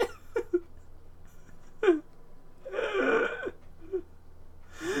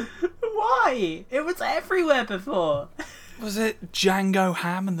 Why? It was everywhere before. Was it Django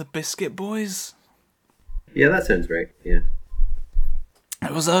Ham and the Biscuit Boys? Yeah, that sounds right. Yeah.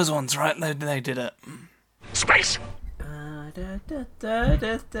 It was those ones, right? They did it. Space. Are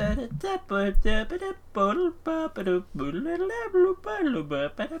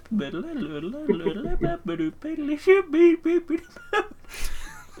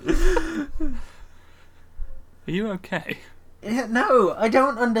you okay? No, I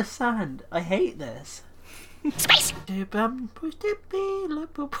don't understand. I hate this. Space. What the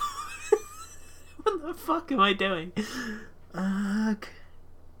fuck am I doing?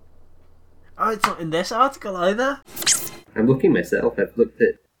 Oh, it's not in this article either. I'm looking myself. I've looked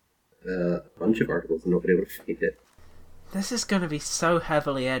at a bunch of articles and not been able to find it. This is going to be so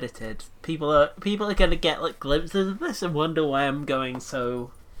heavily edited. People are going to get like glimpses of this and wonder why I'm going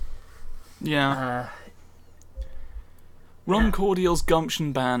so. Yeah. Ron Cordial's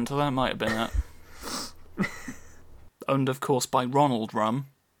Gumption Band, that might have been it. Owned, of course, by Ronald Rum.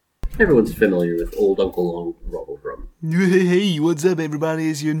 Everyone's familiar with Old Uncle Long Ronald Rum. Hey, what's up, everybody?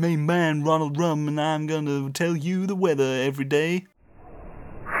 It's your main man, Ronald Rum, and I'm gonna tell you the weather every day.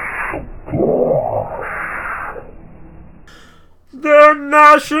 The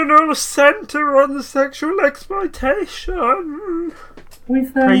National Centre on Sexual Exploitation.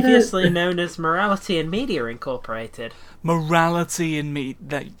 Previously known as Morality and Media Incorporated. Morality in me,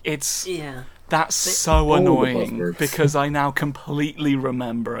 it's... Yeah. That's so annoying, because I now completely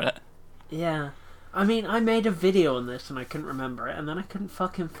remember it. Yeah. I mean, I made a video on this and I couldn't remember it, and then I couldn't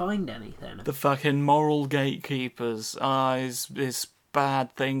fucking find anything. The fucking moral gatekeepers. Is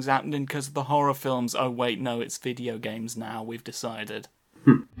bad things happening because of the horror films. Oh wait, no, it's video games now, we've decided.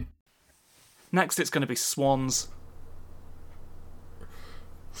 Next it's going to be Swans.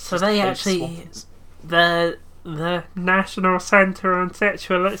 So they actually... The National Centre on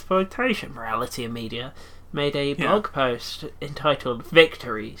Sexual Exploitation, Morality and Media made a blog post entitled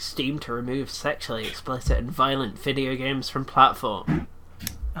 "Victory: Steam to remove sexually explicit and violent video games from platform."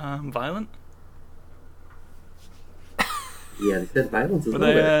 Violent? Yeah, they said violence as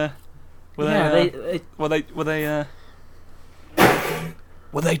Were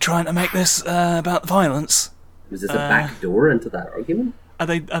they trying to make this about violence? Was this a back door into that argument? Are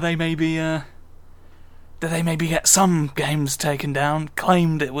they maybe did they maybe get some games taken down,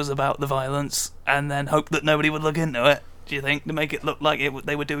 claimed it was about the violence, and then hoped that nobody would look into it? Do you think, to make it look like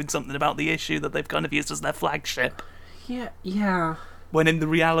they were doing something about the issue that they've kind of used as their flagship? Yeah. When in the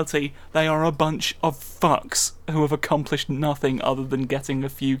reality, they are a bunch of fucks who have accomplished nothing other than getting a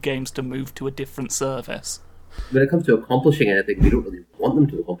few games to move to a different service. When it comes to accomplishing anything, we don't really want them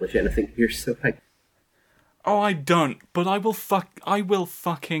to accomplish anything. You're so right. Oh, I don't, but I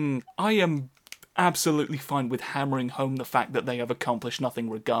am absolutely fine with hammering home the fact that they have accomplished nothing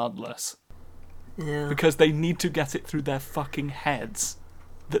regardless. Yeah. Because they need to get it through their fucking heads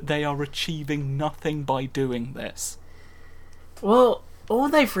that they are achieving nothing by doing this. Well, all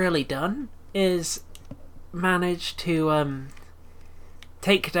they've really done is manage to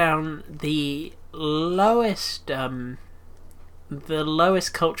take down the lowest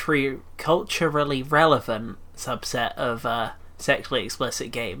culturally relevant subset of sexually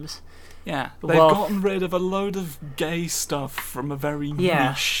explicit games. Yeah, they've gotten rid of a load of gay stuff from a very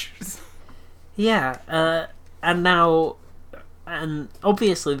niche. Yeah, and now, and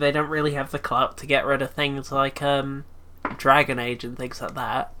obviously they don't really have the clout to get rid of things like Dragon Age and things like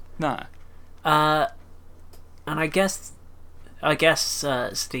that. No. And I guess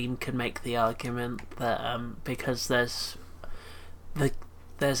Steam can make the argument that because there's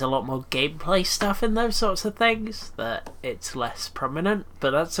a lot more gameplay stuff in those sorts of things, that it's less prominent, but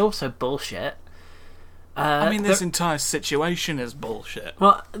that's also bullshit. I mean, this entire situation is bullshit.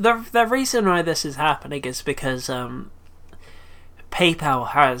 Well, the reason why this is happening is because PayPal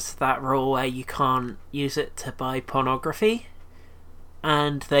has that rule where you can't use it to buy pornography,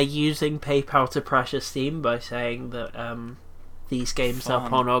 and they're using PayPal to pressure Steam by saying that these games are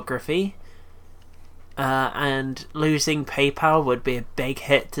pornography. And losing PayPal would be a big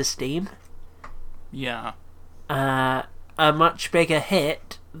hit to Steam. Yeah. A much bigger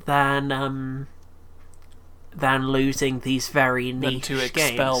hit than losing these very niche games. Than to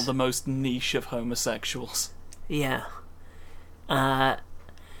expel games. the most niche of homosexuals. Yeah.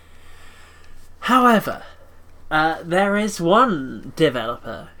 However, there is one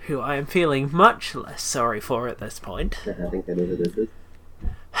developer who I am feeling much less sorry for at this point. I think I know who this is.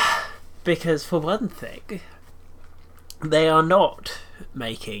 Because, for one thing, they are not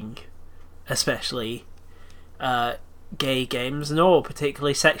making especially gay games, nor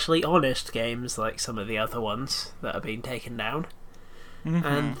particularly sexually honest games like some of the other ones that are being taken down. Mm-hmm.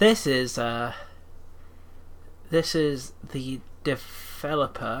 And this is the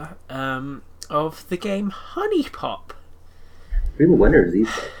developer of the game Honey Pop. Real winners these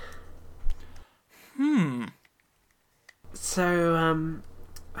days. So,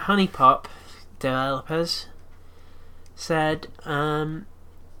 Honey Pop developers said, or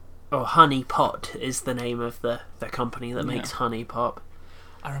Honey Pot is the name of the company that makes Honey Pop.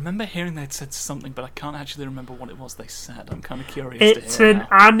 I remember hearing they'd said something, but I can't actually remember what it was they said. I'm kind of curious it's to hear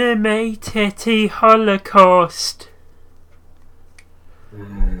an anime titty holocaust.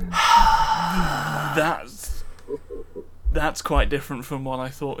 That's quite different from what I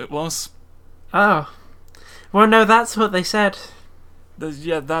thought it was. Oh. Well, no, that's what they said.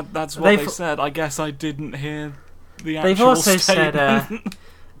 That's what they said. I guess I didn't hear the actual They've also statement. said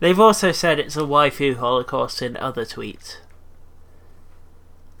they've also said it's a waifu holocaust in other tweets.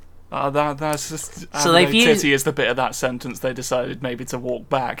 That's just so they've titty is the bit of that sentence they decided maybe to walk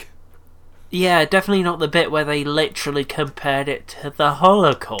back. Yeah, definitely not the bit where they literally compared it to the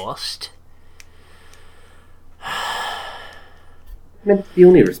Holocaust. I mean, the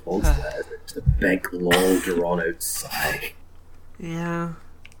only response to that is just a big, long, drawn-out sigh. Yeah.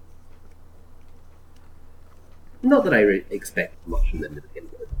 Not that I expect much from them to begin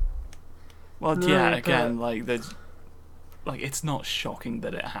with. Well, No, yeah, again, it's not shocking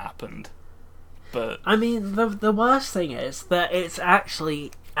that it happened, but I mean, the worst thing is that it's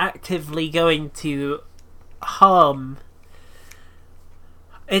actually actively going to harm.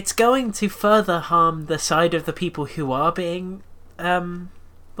 It's going to further harm the side of the people who are being,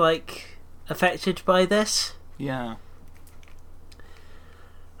 affected by this. Yeah.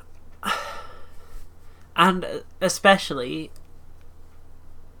 And that's especially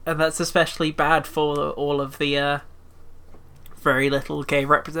bad for all of the very little gay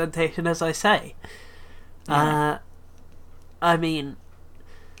representation, as I say. Yeah. I mean,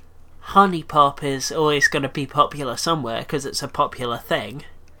 Honey Pop is always going to be popular somewhere because it's a popular thing.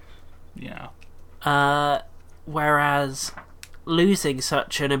 Yeah. Whereas losing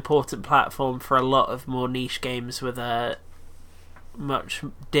such an important platform for a lot of more niche games with a much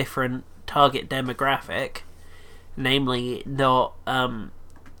different target demographic, namely not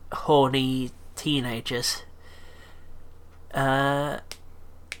horny teenagers. Yeah.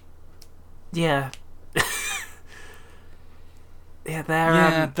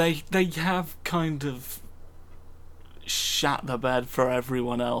 Yeah, they have kind of shat the bed for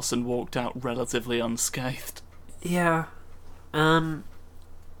everyone else and walked out relatively unscathed. Yeah.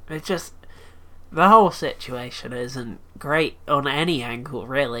 It just, the whole situation isn't great on any angle,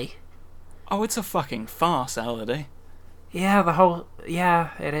 really. Oh, it's a fucking farce, Elodie.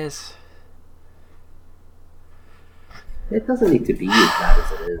 Yeah, it is. It doesn't need to be as bad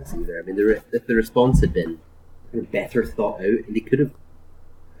as it is either. I mean, if the response had been better thought out, and they could have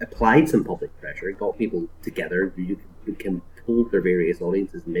applied some public pressure, got people together who can pull their various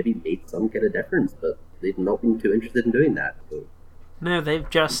audiences, and maybe made some kind of difference, but they've not been too interested in doing that. So. No, they've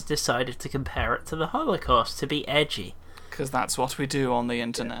just decided to compare it to the Holocaust to be edgy. Because that's what we do on the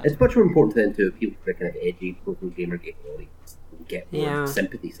internet. It's much more important to them to appeal to the kind of edgy, local Gamergate audience and get more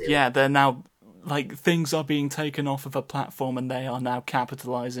sympathy sales. Yeah, they're now, things are being taken off of a platform and they are now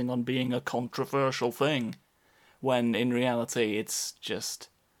capitalising on being a controversial thing. When in reality, it's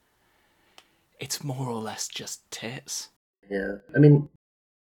more or less just tits. Yeah, I mean,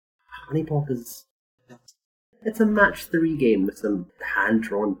 Honey Pop it's a match 3 game with some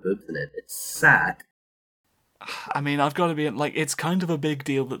hand-drawn boobs in it. It's sad. I mean, I've got to be it's kind of a big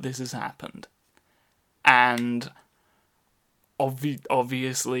deal that this has happened, and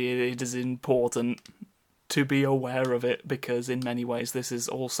obviously it is important to be aware of it, because in many ways this is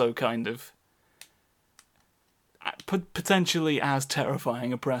also kind of potentially as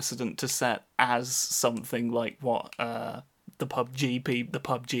terrifying a precedent to set as something like what the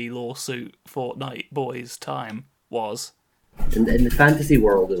PUBG lawsuit Fortnite Boys time was. In the fantasy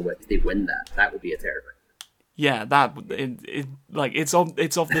world in which they win that would be a terrifying. Yeah, it's of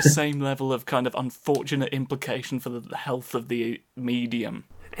the same level of kind of unfortunate implication for the health of the medium.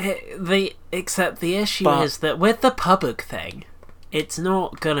 Except the issue is that with the PUBG thing, it's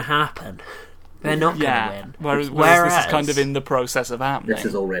not gonna happen. They're not going to Yeah. win. Whereas this is kind of in the process of happening. This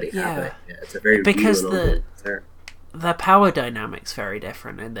is already Yeah. happening. Yeah, it's a very Because real and ongoing concern. the power dynamic's very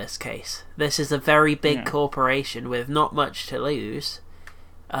different in this case. This is a very big corporation with not much to lose.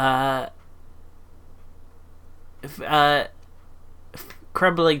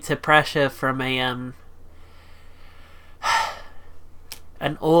 Crumbling to pressure from an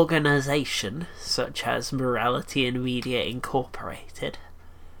organization such as Morality and Media Incorporated.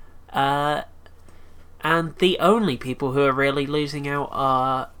 And the only people who are really losing out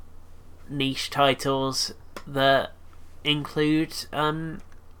are niche titles that include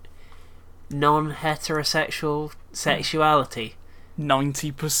non-heterosexual sexuality.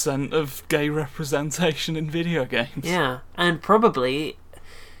 90% of gay representation in video games. Yeah, and probably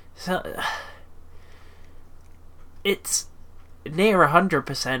it's near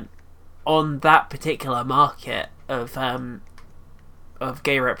 100% on that particular market of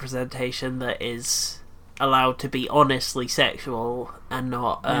gay representation that is allowed to be honestly sexual and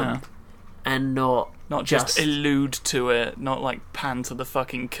not Not just allude to it, not like pan to the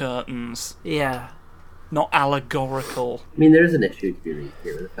fucking curtains. Yeah. Not allegorical. I mean, there is an issue to be raised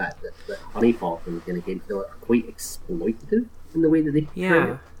here with the fact that Honey Pot and kind of games are quite exploitative in the way that they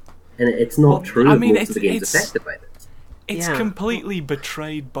portray it. And it's not true that most of the games affected by this. It's completely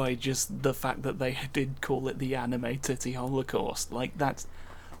betrayed by just the fact that they did call it the Anime Titty Holocaust. Like, that's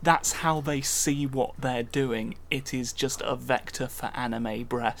how they see what they're doing. It is just a vector for anime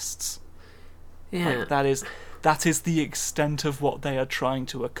breasts. Yeah. Like, that is the extent of what they are trying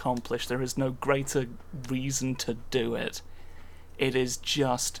to accomplish. There is no greater reason to do it. It is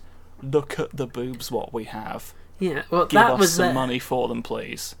just, look at the boobs, what we have. Yeah, well, Give that us was some money for them,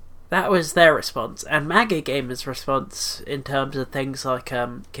 please. That was their response. And Mega Gamer's response, in terms of things like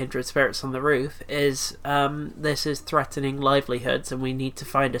Kindred Spirits on the Roof, is this is threatening livelihoods and we need to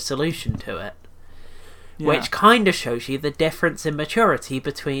find a solution to it. Yeah. Which kind of shows you the difference in maturity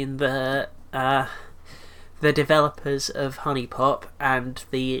between the developers of Honey Pop and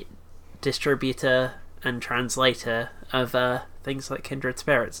the distributor and translator of things like Kindred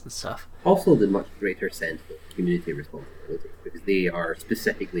Spirits and stuff. Also, the much greater sense of community responsibility, because they are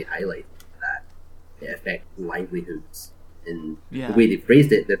specifically highlighting that it affects livelihoods. In the way they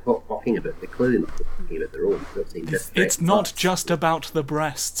phrased it, they're talking about, they're clearly not talking about their own. They're saying it's not just about the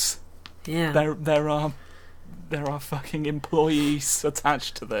breasts. Yeah. There are fucking employees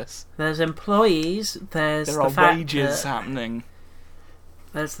attached to this. There's employees, there are wages happening.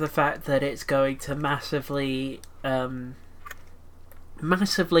 There's the fact that it's going to massively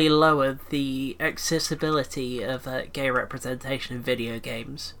lower the accessibility of gay representation in video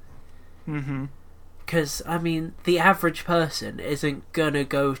games. Mm-hmm. Because, I mean, the average person isn't gonna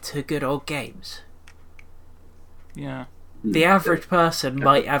go to Good Old Games. Yeah. The average person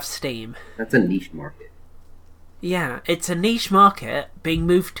might have Steam. That's a niche market. Yeah, it's a niche market being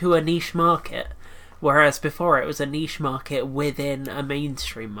moved to a niche market, whereas before it was a niche market within a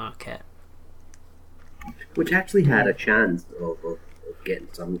mainstream market. Which actually had a chance of getting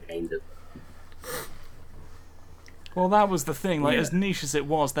some kind of... Well, that was the thing. Like, as niche as it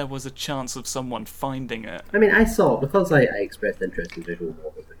was, there was a chance of someone finding it. I mean, I saw, because I expressed interest in visual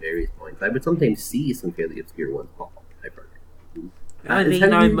novels at various points, I would sometimes see some fairly obscure ones pop up. I mean,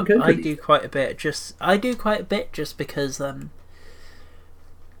 I do quite a bit. I do quite a bit just because of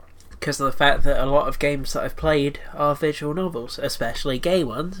the fact that a lot of games that I've played are visual novels, especially gay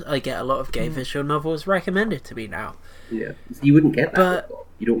ones. I get a lot of gay visual novels recommended to me now. Yeah, you wouldn't get that with GOG.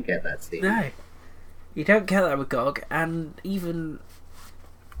 You don't get that same. No, you don't get that with GOG, and even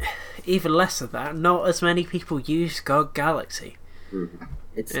less of that. Not as many people use GOG Galaxy. Mm-hmm.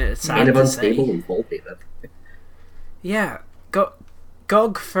 It's kind of unstable and faulty. Yeah,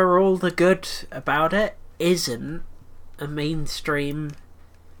 GOG, for all the good about it, isn't a mainstream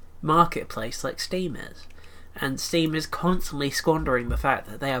marketplace like Steam is. And Steam is constantly squandering the fact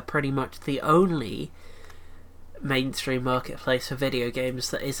that they are pretty much the only mainstream marketplace for video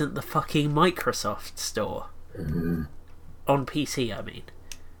games that isn't the fucking Microsoft store. Mm-hmm. On PC, I mean.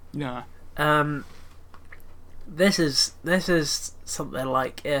 Yeah. This is something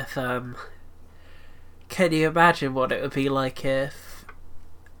like if... can you imagine what it would be like if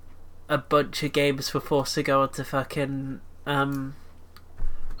a bunch of games were forced to go onto fucking... I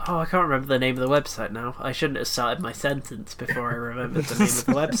can't remember the name of the website now. I shouldn't have started my sentence before I remembered the name of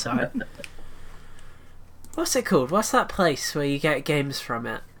the website. What's it called? What's that place where you get games from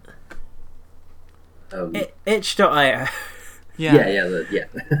it? Itch.io. Yeah.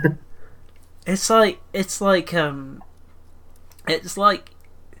 It's like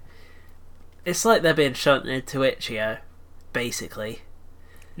they're being shunted into Itch.io, basically.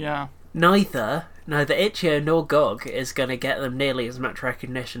 Yeah. neither Itch.io nor GOG is going to get them nearly as much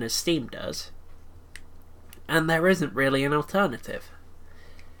recognition as Steam does. And there isn't really an alternative.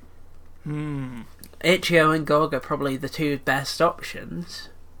 Itch.io and GOG are probably the two best options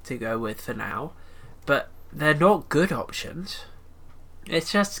to go with for now, but they're not good options.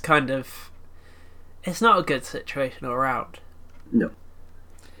 It's just kind of... It's not a good situation all around. No.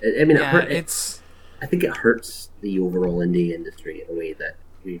 I mean, Yeah, I think it hurts the overall indie industry in a way that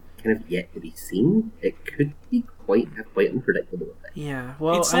we've kind of yet to be seen. It could be quite unpredictable effect. Yeah,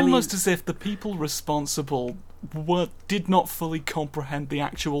 well, it's almost as if the people responsible did not fully comprehend the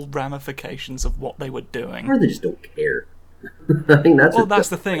actual ramifications of what they were doing. Or they just don't care. I think that's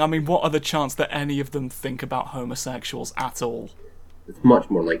the thing. I mean, what are the chances that any of them think about homosexuals at all? It's much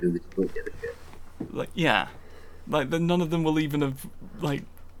more likely they just don't give a shit. Like, yeah. Like, none of them will even have, like,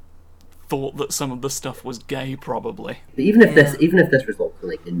 thought that some of the stuff was gay, probably. But even if this results in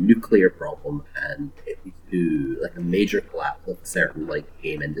like a nuclear problem and it leads to like a major collapse of a certain like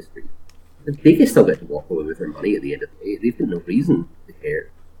game industry, they can still get to walk away with their money at the end of the day. They've got no reason to care,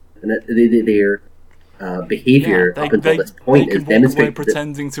 and their behaviour up until this point is demonstrated.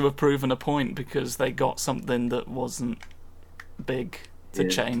 Pretending to have proven a point because they got something that wasn't big to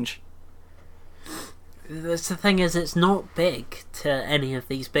change. The thing is, it's not big to any of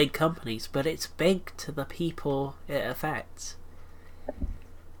these big companies, but it's big to the people it affects.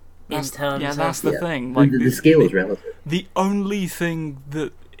 That's the thing. Like, the scale is relative. The only thing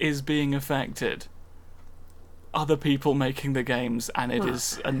that is being affected are the people making the games, and it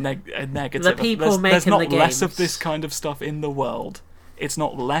is a negative. The people there's making not the games. less of this kind of stuff in the world. It's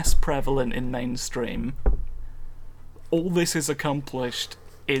not less prevalent in mainstream. All this is accomplished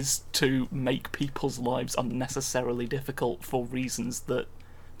is to make people's lives unnecessarily difficult for reasons that,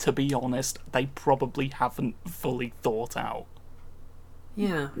 to be honest, they probably haven't fully thought out.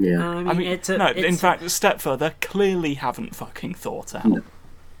 Yeah. Yeah. In fact, a step further, clearly haven't fucking thought out.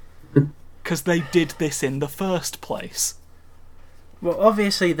 Because they did this in the first place. Well,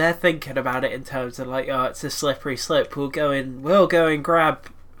 obviously they're thinking about it in terms of like, oh, it's a slippery slope. We'll go and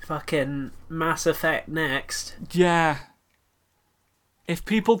grab fucking Mass Effect next. Yeah. If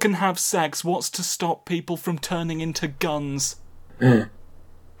people can have sex, what's to stop people from turning into guns? And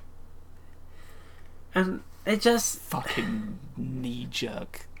it just... Fucking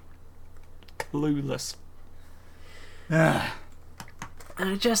knee-jerk. Clueless. And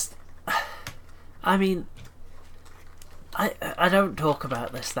it just... I mean... I don't talk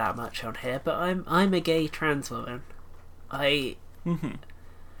about this that much on here, but I'm a gay trans woman.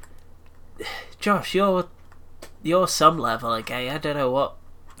 Josh, you're some level of gay. I don't know what.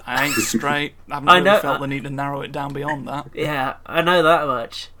 I ain't straight. I haven't really felt the need to narrow it down beyond that. Yeah, I know that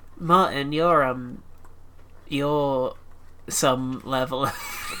much. Martin, you're some level.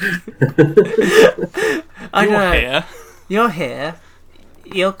 Here. You're here.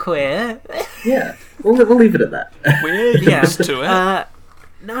 You're queer. Yeah, we'll leave it at that. We're used to it.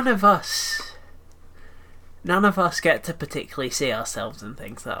 None of us get to particularly see ourselves in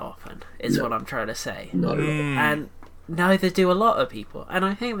things that often, is what I'm trying to say. Not at all. And neither do a lot of people. And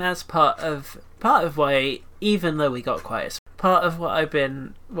I think that's part of why, even though we got quite part of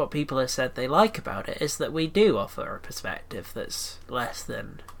what people have said they like about it is that we do offer a perspective that's less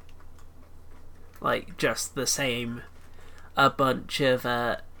than like just the same a bunch of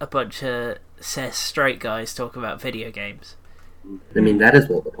cis straight guys talk about video games. I mean, that is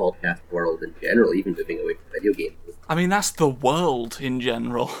what the podcast world in general, even moving away from video games, is. I mean, that's the world in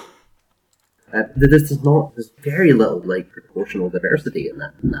general. There's very little like proportional diversity in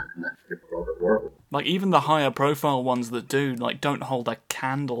that broader world. Like even the higher profile ones that do like don't hold a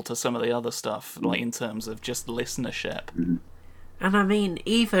candle to some of the other stuff, like in terms of just listenership. Mm-hmm. And I mean,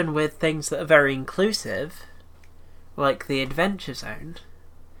 even with things that are very inclusive, like the Adventure Zone,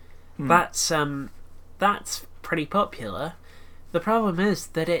 that's pretty popular. The problem is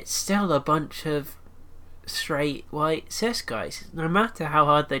that it's still a bunch of straight white cis guys. No matter how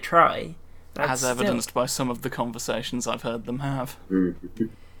hard they try. As evidenced by some of the conversations I've heard them have. Mm-hmm.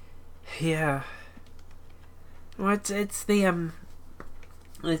 Yeah. Well, it's the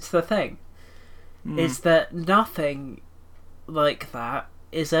thing. Is that nothing like that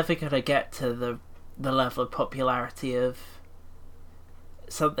is ever going to get to the level of popularity of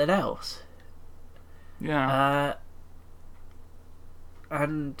something else. Yeah.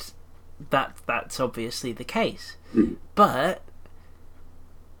 And that's obviously the case. Mm. But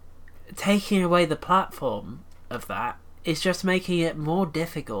taking away the platform of that is just making it more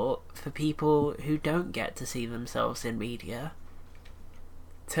difficult for people who don't get to see themselves in media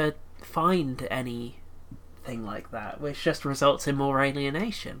to find anything like that, which just results in more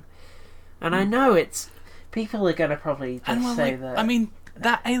alienation. And I know it's... People are going to probably just say that... I mean,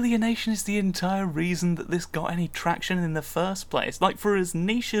 that alienation is the entire reason that this got any traction in the first place. Like, for as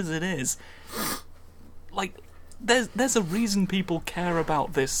niche as it is, like, there's a reason people care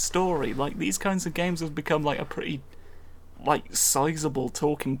about this story. Like, these kinds of games have become, like, a pretty, like, sizable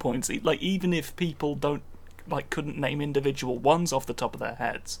talking points. Like, even if people couldn't name individual ones off the top of their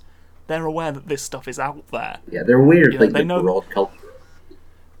heads, they're aware that this stuff is out there. Yeah, they're aware of, like, they the know, broad culture.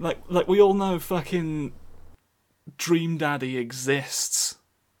 Like, we all know fucking Dream Daddy exists.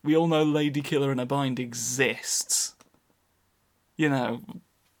 We all know Lady Killer in a Bind exists. You know,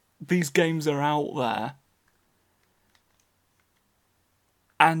 these games are out there.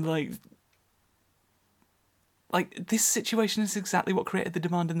 And, like, this situation is exactly what created the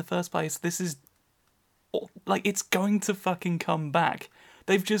demand in the first place. This is, like, it's going to fucking come back.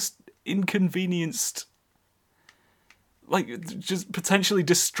 They've just inconvenienced, like, just potentially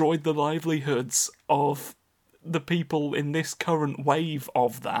destroyed the livelihoods of the people in this current wave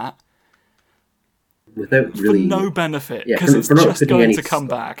of that. Without really... For no benefit, because it's just going to come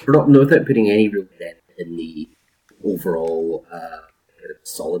back. Without putting any real dent in the overall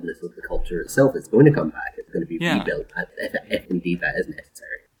solidness of the culture itself. It's going to come back. It's going to be rebuilt, if indeed that is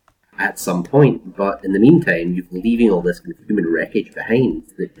necessary, at some point. But in the meantime, you're leaving all this kind of human wreckage behind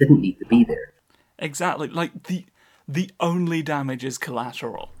that didn't need to be there. Exactly. Like, the only damage is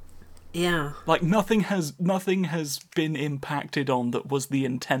collateral. Yeah. Like, nothing has been impacted on that was the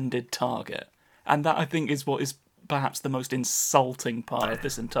intended target. And that, I think, is what is perhaps the most insulting part of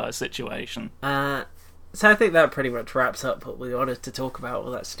this entire situation. So I think that pretty much wraps up what we wanted to talk about,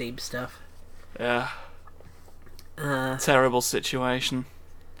 all that Steam stuff. Yeah. Terrible situation.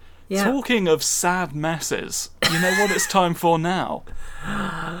 Yeah. Talking of sad messes, you know what it's time for now?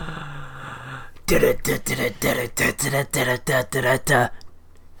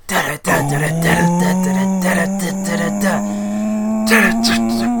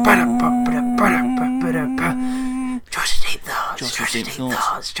 Just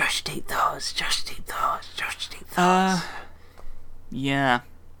eat those. Yeah.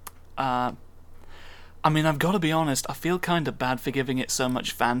 I mean, I've got to be honest, I feel kind of bad for giving it so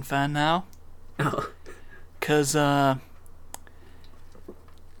much fanfare now. Oh. 'Cause, like,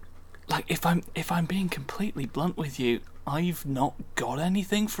 if I'm being completely blunt with you, I've not got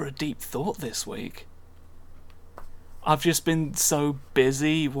anything for a deep thought this week. I've just been so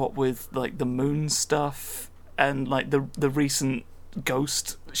busy, what with, like, the moon stuff and, like, the recent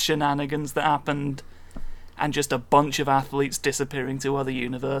ghost shenanigans that happened, and just a bunch of athletes disappearing to other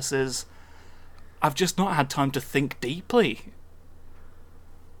universes. I've just not had time to think deeply.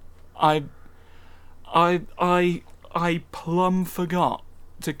 I plumb forgot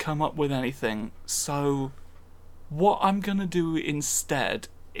to come up with anything, so what I'm gonna do instead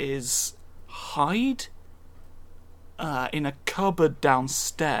is hide in a cupboard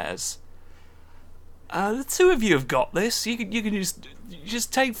downstairs. The two of you have got this. You can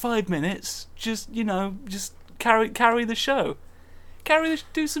just take 5 minutes. Just carry the show.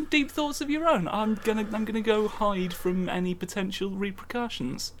 Do some deep thoughts of your own. I'm gonna go hide from any potential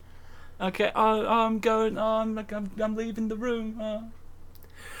repercussions. Okay, I'm going. I'm leaving the room.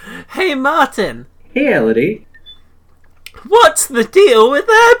 Hey, Martin. Hey, Elodie. What's the deal with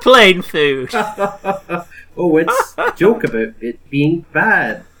airplane food? Oh, it's a joke about it being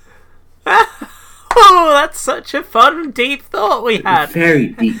bad. Oh, that's such a fun, deep thought we had. Very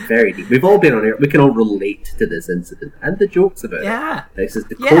deep, very deep. We've all been on here. We can all relate to this incident and the jokes about it. This is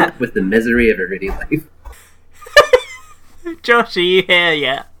to cope with the misery of everyday life. Josh, are you here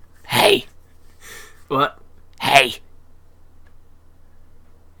yet? Hey. What? Hey.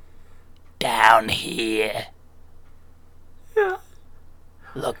 Down here. Yeah.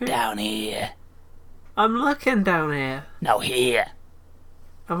 Look down here. I'm looking down here. No, here.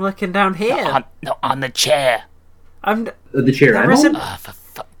 I'm looking down here. No, on the chair. The chair I'm on?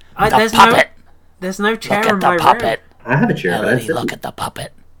 The puppet. There's no chair in my puppet. room. I have a chair. Elodie, look at the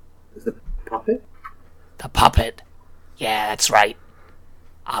puppet. Is the puppet? The puppet. Yeah, that's right.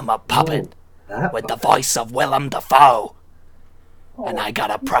 I'm a puppet with the voice of Willem Dafoe. And I got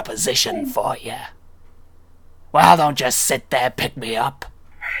a proposition for you. Well, don't just sit there, pick me up.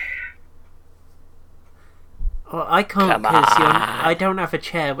 Well, I can't because I don't have a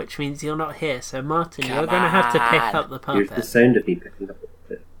chair, which means you're not here. So, Martin, you're going to have to pick up the puppet. Here's the sound of me picking up the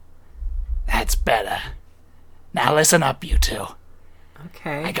puppet. That's better. Now listen up, you two.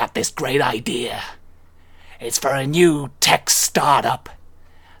 Okay. I got this great idea. It's for a new tech startup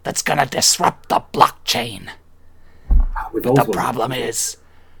that's gonna disrupt the blockchain. But the problem is,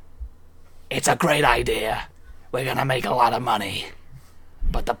 it's a great idea. We're gonna make a lot of money.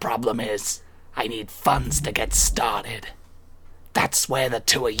 But the problem is, I need funds to get started. That's where the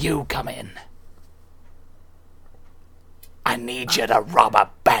two of you come in. I need you to rob a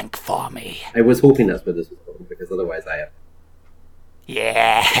bank for me. I was hoping that's where this was going, because otherwise I have...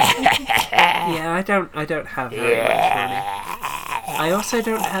 Yeah. Yeah, I don't have very much money. I also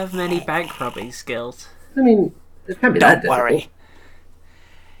don't have many bank robbing skills. I mean, it can't be that Don't worry. difficult.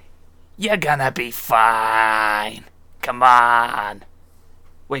 You're gonna be fine. Come on.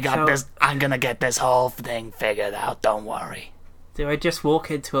 We got this. I'm gonna get this whole thing figured out. Don't worry. Do I just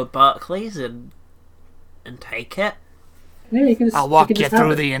walk into a Barclays and take it? Yeah, you can just, I'll walk can you just have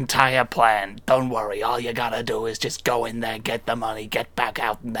through it. the entire plan. Don't worry. All you gotta do is just go in there, get the money, get back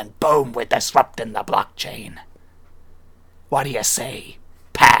out, and then boom, we're disrupting the blockchain. What do you say,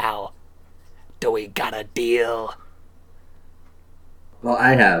 pal? Do we got a deal? Well,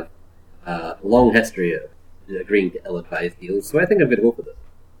 I have a long history of agreeing to ill-advised deals, so I think I'm going to go for this.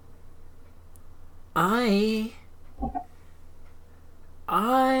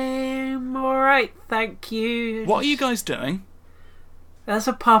 I'm alright, thank you. What are you guys doing? There's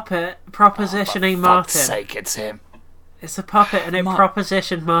a puppet propositioning For Martin. fuck's sake, it's him. It's a puppet and it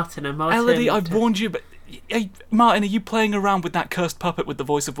propositioned Martin and Martin... Elodie, I've warned you, but... Hey, Martin, are you playing around with that cursed puppet with the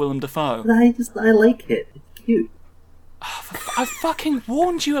voice of Willem Dafoe? But I like it. It's cute. I fucking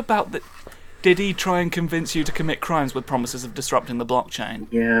warned you about that. Did he try and convince you to commit crimes with promises of disrupting the blockchain?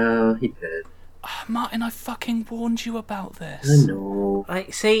 Yeah, he did. Martin, I fucking warned you about this. I know.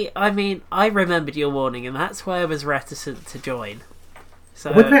 I remembered your warning and that's why I was reticent to join.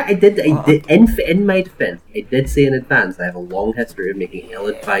 So... What I did, in my defense, I did say in advance I have a long history of making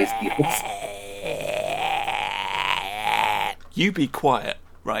ill-advised deals. You be quiet.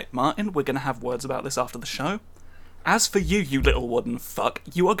 Right, Martin, we're going to have words about this after the show. As for you, you little wooden fuck,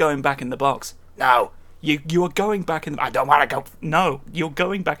 you are going back in the box. No. You are going back in the... I don't want to go. No, you're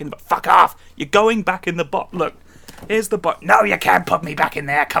going back in the box. Fuck off! You're going back in the box. Look, here's the box. No, you can't put me back in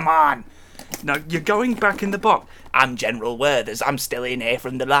there. Come on. No, you're going back in the box. I'm General Werther's. I'm still in here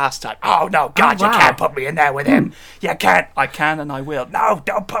from the last time. Oh, no, God, Oh, wow. You can't put me in there with him. You can't. I can and I will. No,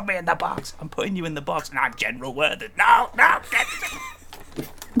 don't put me in the box. I'm putting you in the box. And I'm General Werther. No.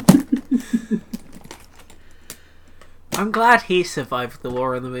 I'm glad he survived the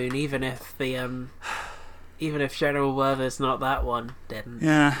War on the Moon, even if General Werther's not that one didn't.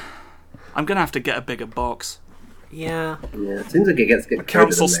 Yeah. I'm going to have to get a bigger box. Yeah. Yeah, it seems like it gets The crowded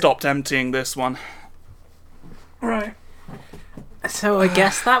council in there. stopped emptying this one. Right. So I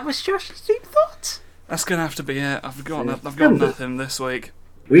guess that was Josh's deep thoughts. That's going to have to be it. I've got Yeah. nothing this week.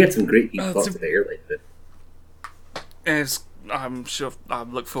 We had some great deep It's thoughts a- about airline food. I'm sure I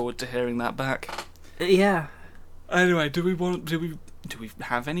look forward to hearing that back. Yeah. Anyway, do we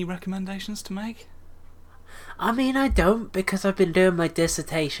have any recommendations to make? I mean, I don't, because I've been doing my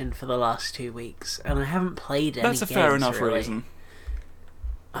dissertation for the last 2 weeks, and I haven't played any That's a fair games, enough really. reason.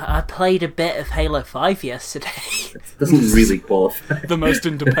 I played a bit of Halo 5 yesterday. It doesn't really qualify. The most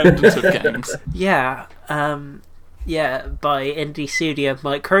independent of games. Yeah, by indie studio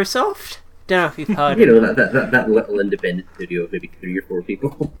Microsoft. Don't know if you've heard You of know, it. that little independent studio of maybe 3 or 4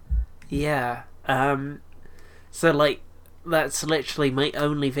 people. Yeah, so, like, that's literally my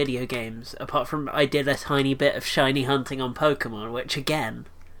only video games, apart from I did a tiny bit of shiny hunting on Pokemon, which, again...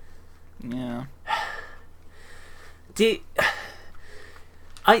 Yeah.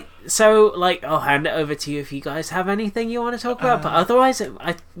 I'll hand it over to you if you guys have anything you want to talk about, but otherwise,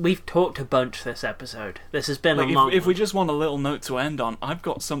 we've talked a bunch this episode. This has been a long If we one. just want a little note to end on, I've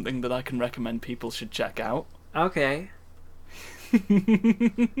got something that I can recommend people should check out. Okay.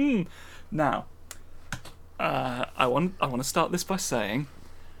 Now, I want to start this by saying,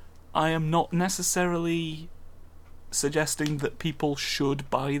 I am not necessarily suggesting that people should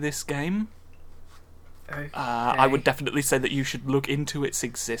buy this game. I would definitely say that you should look into its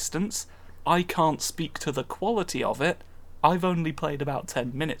existence. I can't speak to the quality of it. I've only played about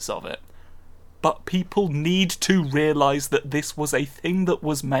 10 minutes of it. But people need to realise that this was a thing that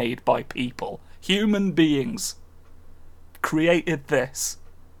was made by people. Human beings created this.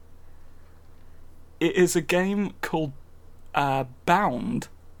 It is a game called Bound.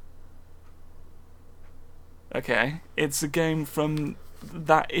 Okay, it's a game from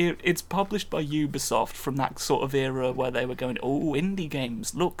that. It's published by Ubisoft from that sort of era where they were going, "Oh, indie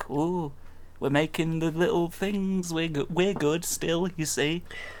games! Look, oh, we're making the little things. We're good still, you see."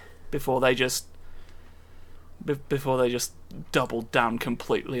 Before they just doubled down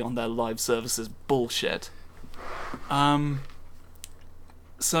completely on their live services bullshit.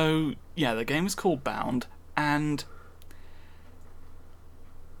 So yeah, the game is called Bound, and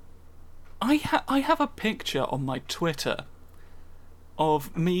I have a picture on my Twitter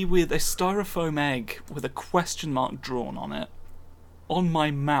of me with a styrofoam egg with a question mark drawn on it on my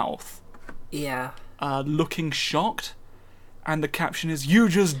mouth, Yeah. looking shocked, and the caption is, "You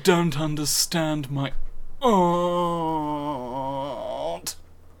just don't understand my art."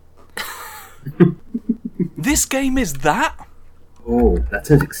 This game is that. Oh, that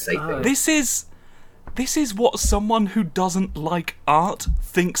sounds exciting. Oh. This is what someone who doesn't like art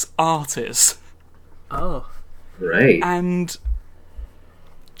thinks art is. Oh. Right. And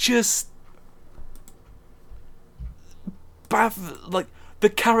just like the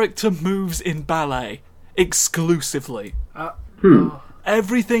character moves in ballet exclusively. Oh.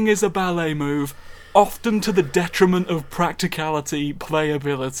 Everything is a ballet move, often to the detriment of practicality,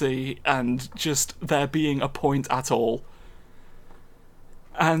 playability, and just there being a point at all.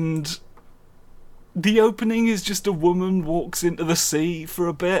 And the opening is just a woman walks into the sea for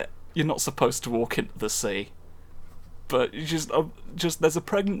a bit. You're not supposed to walk into the sea, but you just there's a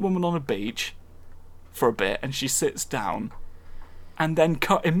pregnant woman on a beach for a bit, and she sits down, and then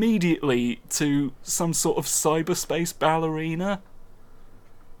cut immediately to some sort of cyberspace ballerina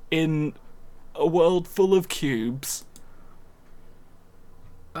in a world full of cubes,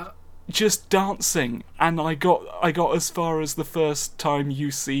 just dancing. And I got as far as the first time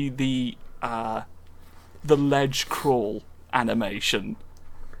you see the ledge crawl animation.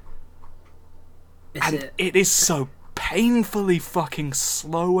 It is so painfully fucking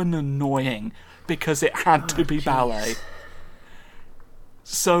slow and annoying because it had to be ballet.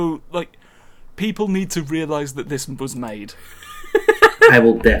 So, like, people need to realise that this was made. I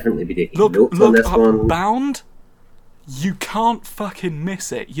will definitely be taking notes on this up one. Bound, you can't fucking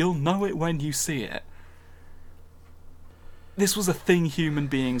miss it. You'll know it when you see it. This was a thing human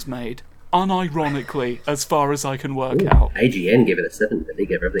beings made. Unironically, as far as I can work out. IGN gave it a 7, but they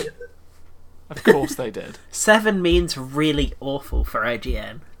gave everything a 7. Of course they did. 7 means really awful for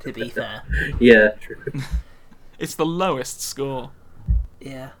IGN, to be fair. Yeah, true. It's the lowest score.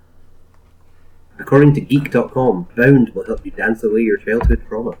 Yeah. According to Geek.com, Bound will help you dance away your childhood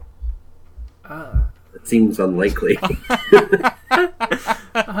trauma. That seems unlikely.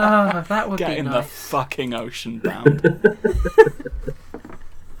 That would Get be in the nice. fucking ocean, Bound.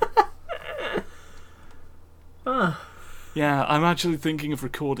 Yeah, I'm actually thinking of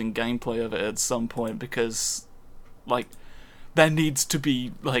recording gameplay of it at some point because, like, there needs to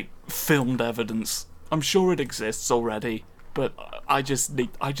be, like, filmed evidence. I'm sure it exists already, but I just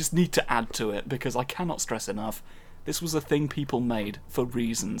need to add to it because I cannot stress enough. This was a thing people made for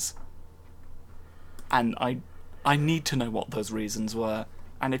reasons. And I need to know what those reasons were.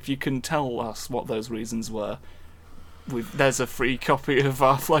 And if you can tell us what those reasons were, there's a free copy of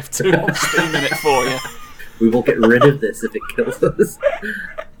Half-Life 2 on Steam in it for you. We will get rid of this if it kills us.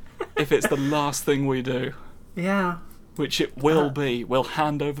 If it's the last thing we do. Yeah. Which it will be. We'll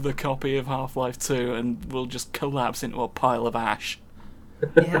hand over the copy of Half-Life 2 and we'll just collapse into a pile of ash.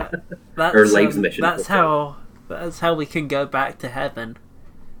 Yeah. That's, Our life's mission. That's how we can go back to heaven.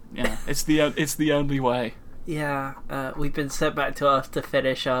 Yeah, it's the only way. Yeah, we've been sent back to Earth to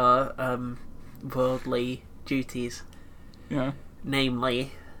finish our worldly duties. Yeah.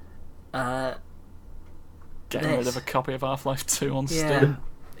 Namely, Getting rid of a copy of Half-Life 2 on yeah, Steam.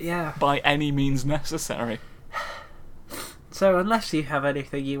 yeah. By any means necessary. So, unless you have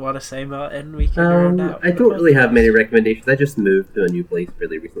anything you want to say, Martin, we can round out. I don't really have many recommendations. I just moved to a new place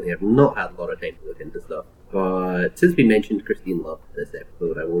really recently. I've not had a lot of time to look into stuff. But since we mentioned Christine Love this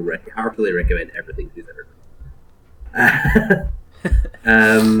episode, I will heartily recommend everything she's ever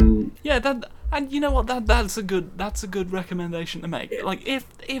done. Yeah, and you know what? That's a good recommendation to make. Yeah. Like if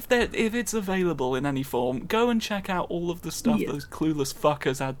it's available in any form, go and check out all of the stuff those clueless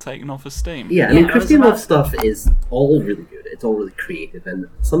fuckers had taken off of Steam. Yeah, I mean, Christine Love stuff is all really good. It's all really creative, and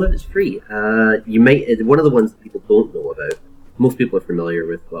some of it's free. One of the ones that people don't know about. Most people are familiar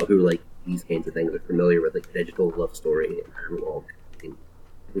with, who like these kinds of things are familiar with, like Digital Love Story and Analog and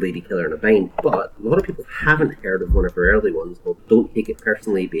Lady Killer in a Bind. But a lot of people haven't heard of one of her early ones called Don't Take It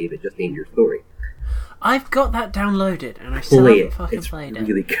Personally, Babe. It Just Ain't Your Story. I've got that downloaded, and I still haven't fucking played it. It's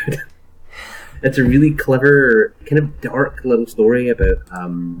really good. It's a really clever, kind of dark little story about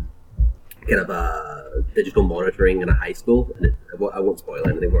kind of digital monitoring in a high school. And I won't spoil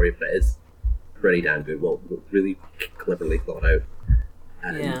anything for you, but it is pretty damn good. Well, really cleverly thought out.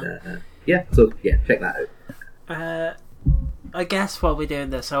 And check that out. I guess while we're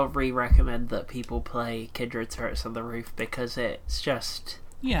doing this, I'll re-recommend that people play Kindred Spirits on the Roof because it's just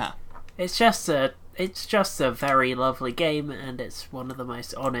a very lovely game, and it's one of the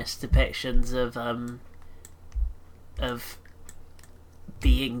most honest depictions of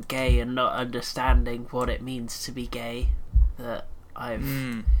being gay and not understanding what it means to be gay that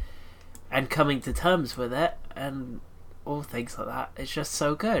and coming to terms with it and all things like that. It's just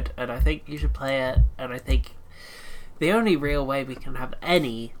so good, and I think you should play it. And I think the only real way we can have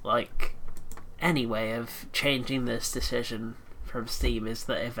any way of changing this decision from Steam is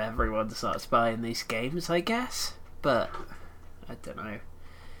that if everyone starts buying these games, I guess. But I don't know.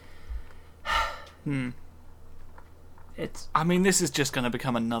 I mean, this is just going to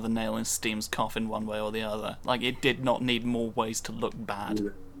become another nail in Steam's coffin one way or the other. Like, it did not need more ways to look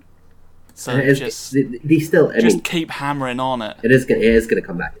bad. So just keep hammering on it. It is going to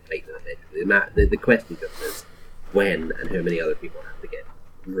come back and bite them eventually. The question just is when and how many other people have to get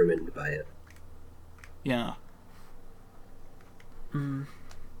ruined by it. Yeah.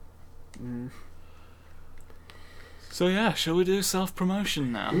 So yeah, shall we do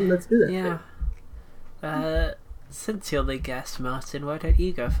self-promotion now? Let's do that. Yeah. Since you're the guest, Martin, why don't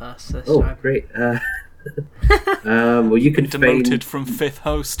you go first this time? Oh, great. Well, you can demoted from fifth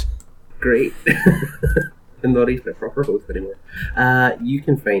host. Great. I'm not even a proper host anymore. You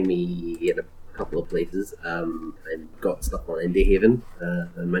can find me in a couple of places. I've got stuff on Indie Haven.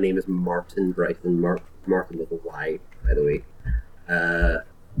 And my name is Martin Bryson. Martin with a Y, by the way.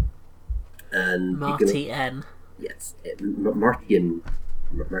 And Marty N. Yes, Martian.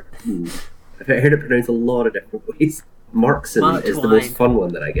 I've heard it pronounced a lot of different ways. Markson is the most fun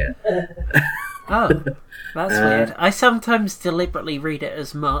one that I get. Oh, that's weird. I sometimes deliberately read it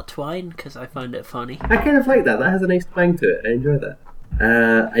as Mart Twine because I find it funny. I kind of like that. That has a nice twang to it. I enjoy that.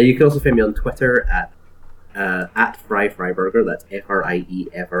 And you can also find me on Twitter at FryFryburger. That's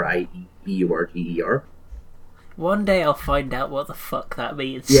FRIEFRIEBURGER. One day I'll find out what the fuck that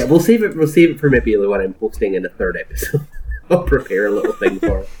means. Yeah, we'll save it for maybe when I'm posting in the third episode. I'll prepare a little thing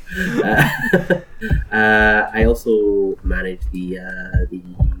for it. I also manage the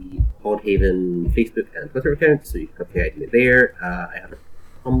Podhaven Facebook and Twitter accounts, so you can come check me there. I have a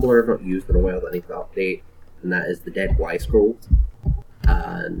Tumblr I've not used in a while that I need to update, and that is the Dead Y Scrolls.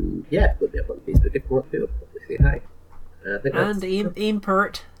 And yeah, look me up on Facebook if you want to. Say hi. And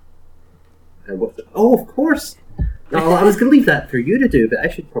Impert. And what's it? Oh, of course. No, I was going to leave that for you to do, but I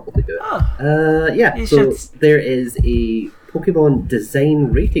should probably do it. Oh, there is a Pokemon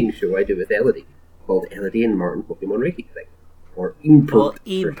design rating show I do with Elodie called Elodie and Martin Pokemon Rating Thing, or Impert.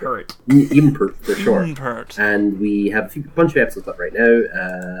 Impert for short. Impert. And we have a bunch of episodes up right now,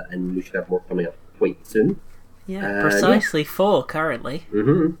 and we should have more coming up quite soon. Yeah, precisely 4 currently.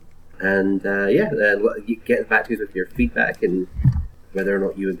 Mm-hmm. And you get back to us with your feedback and whether or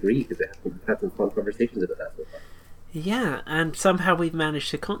not you agree, because we've had some fun conversations about that so far. Yeah, and somehow we've managed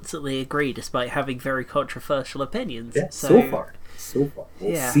to constantly agree despite having very controversial opinions. Yeah, so far. We'll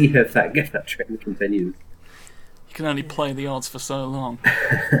see how that trend continues. You can only play the odds for so long.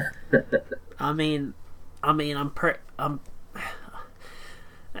 I mean, I'm.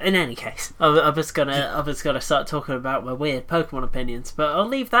 In any case, I was gonna start talking about my weird Pokemon opinions, but I'll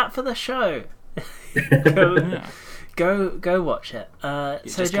leave that for the show. Go watch it. You're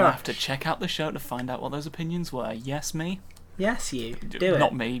just going to have to check out the show to find out what those opinions were. Yes, me? Yes, you. Do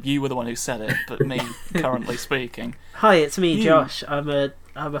Not it. me. You were the one who said it, but me currently speaking. Hi, it's me, Josh. I'm a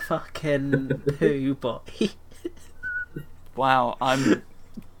fucking poo boy. Wow, I'm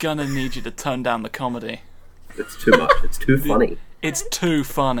gonna need you to tone down the comedy. It's too much. It's too funny. It's too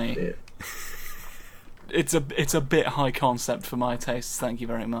funny. Yeah. It's a bit high concept for my tastes. Thank you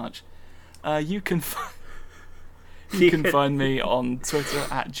very much. You can find me on Twitter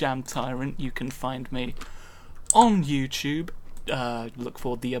at JamTyrant. You can find me on YouTube. Look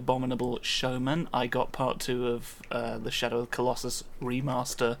for The Abominable Showman. I got part 2 of the Shadow of the Colossus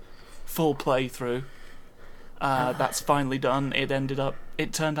remaster full playthrough. That's finally done. It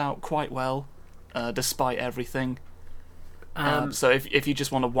turned out quite well, despite everything. So if you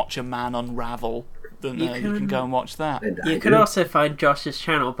just want to watch a man unravel, then you can go and watch that. You can also find Josh's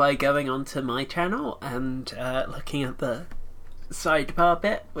channel by going onto my channel and looking at the sidebar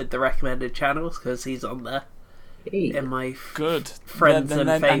bit with the recommended channels, because he's on there in my friends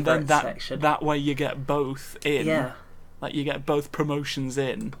and favourites section. That way you get both in. Yeah. Like, you get both promotions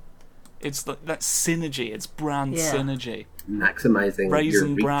in. It's that synergy. It's brand synergy. Maximising Raisin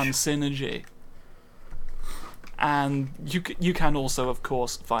your reach. brand synergy. And you can also, of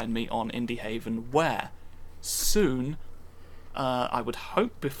course, find me on Indie Haven, where soon, I would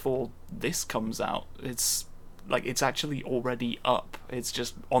hope before this comes out, it's actually already up. It's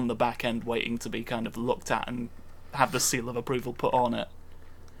just on the back end waiting to be kind of looked at and have the seal of approval put on it.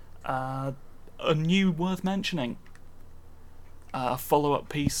 A new worth mentioning. A follow-up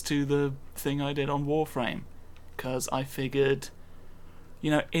piece to the thing I did on Warframe, because I figured,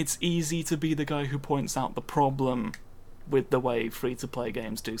 it's easy to be the guy who points out the problem with the way free-to-play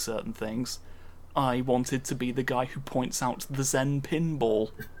games do certain things. I wanted to be the guy who points out the Zen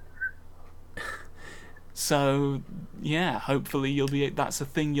pinball. So, yeah, hopefully that's a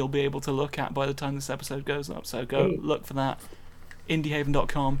thing you'll be able to look at by the time this episode goes up. So go look for that,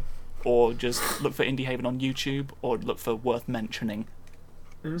 indiehaven.com, or just look for Indiehaven on YouTube, or look for Worth Mentioning.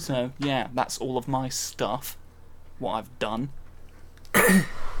 Mm-hmm. So, yeah, that's all of my stuff, what I've done.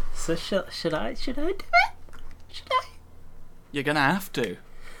 So should I do it? Should I? You're gonna have to.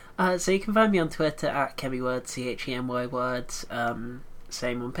 So you can find me on Twitter at KemiWords, CHEMY words.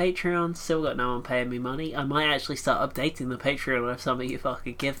 Same on Patreon. Still got no one paying me money. I might actually start updating the Patreon if some of you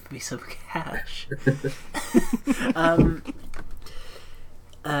fucking give me some cash. You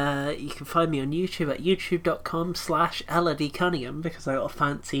can find me on YouTube at youtube.com/Elodie Cunningham, because I got a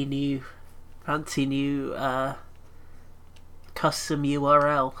fancy new custom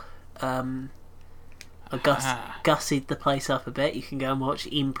URL. I gussied the place up a bit. You can go and watch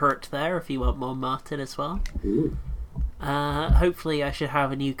Impert there if you want more Martin as well. Ooh. Hopefully I should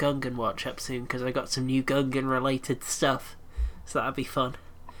have a new Gungan watch up soon, because I got some new Gungan related stuff, so that'd be fun.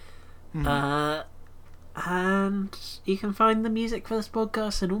 And you can find the music for this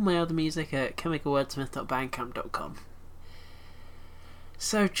podcast and all my other music at chemicalwordsmith.bandcamp.com.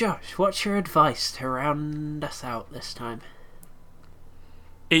 So Josh, what's your advice to round us out this time?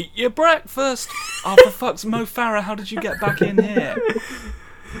 Eat your breakfast! Oh, for fuck's Mo Farah, how did you get back in here?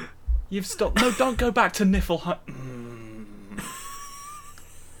 You've stopped. No, don't go back to Niflheim.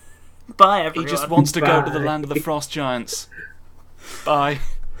 Bye, everyone. He just wants to go to the land of the frost giants. Bye.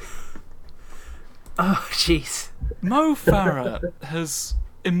 Oh, jeez. Mo Farah has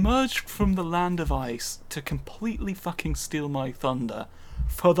emerged from the land of ice to completely fucking steal my thunder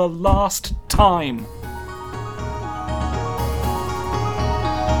for the last time.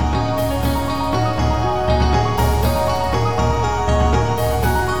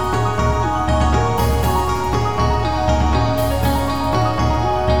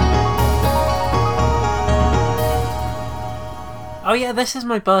 Oh yeah, this is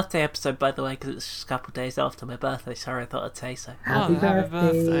my birthday episode, by the way, because it's just a couple of days after my birthday. Sorry, I thought I'd say so. Happy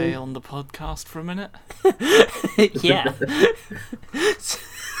birthday on the podcast for a minute. Yeah.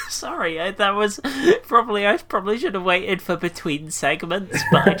 Sorry, I probably should have waited for between segments,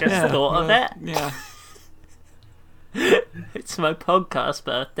 but I just thought of it. Yeah. It's my podcast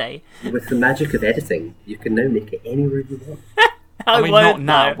birthday. With the magic of editing, you can now make it anywhere you want. I mean, not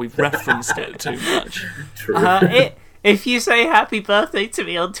now. We've referenced it too much. True. If you say happy birthday to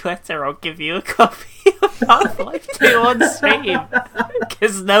me on Twitter, I'll give you a copy of Half-Life 2 on Steam.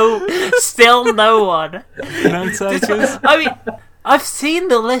 Because still no one. No takers? I mean, I've seen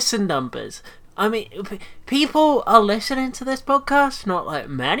the listen numbers. I mean, people are listening to this podcast. Not like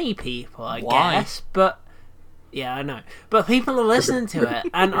many people, I guess. But, yeah, I know. But people are listening to it.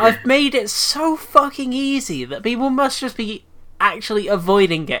 And I've made it so fucking easy that people must just be actually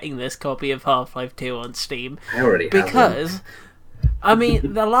avoiding getting this copy of Half-Life 2 on Steam. I already have because, I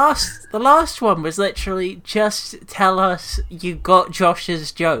mean, the last one was literally just tell us you got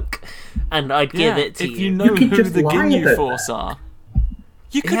Josh's joke, and I'd give it to you. If you know who the Ginyu Force are,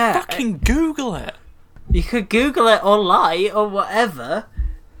 you could fucking Google it. You could Google it or lie or whatever,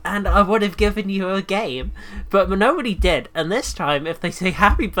 and I would have given you a game. But nobody did, and this time, if they say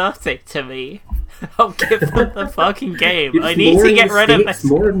happy birthday to me, I'll give them the fucking game. I need to get rid of this.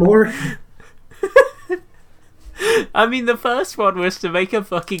 More and more. I mean, the first one was to make a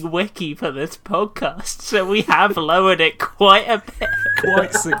fucking wiki for this podcast, so we have lowered it quite a bit.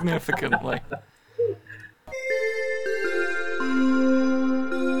 Quite significantly.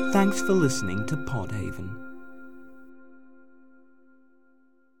 Thanks for listening to Podhaven.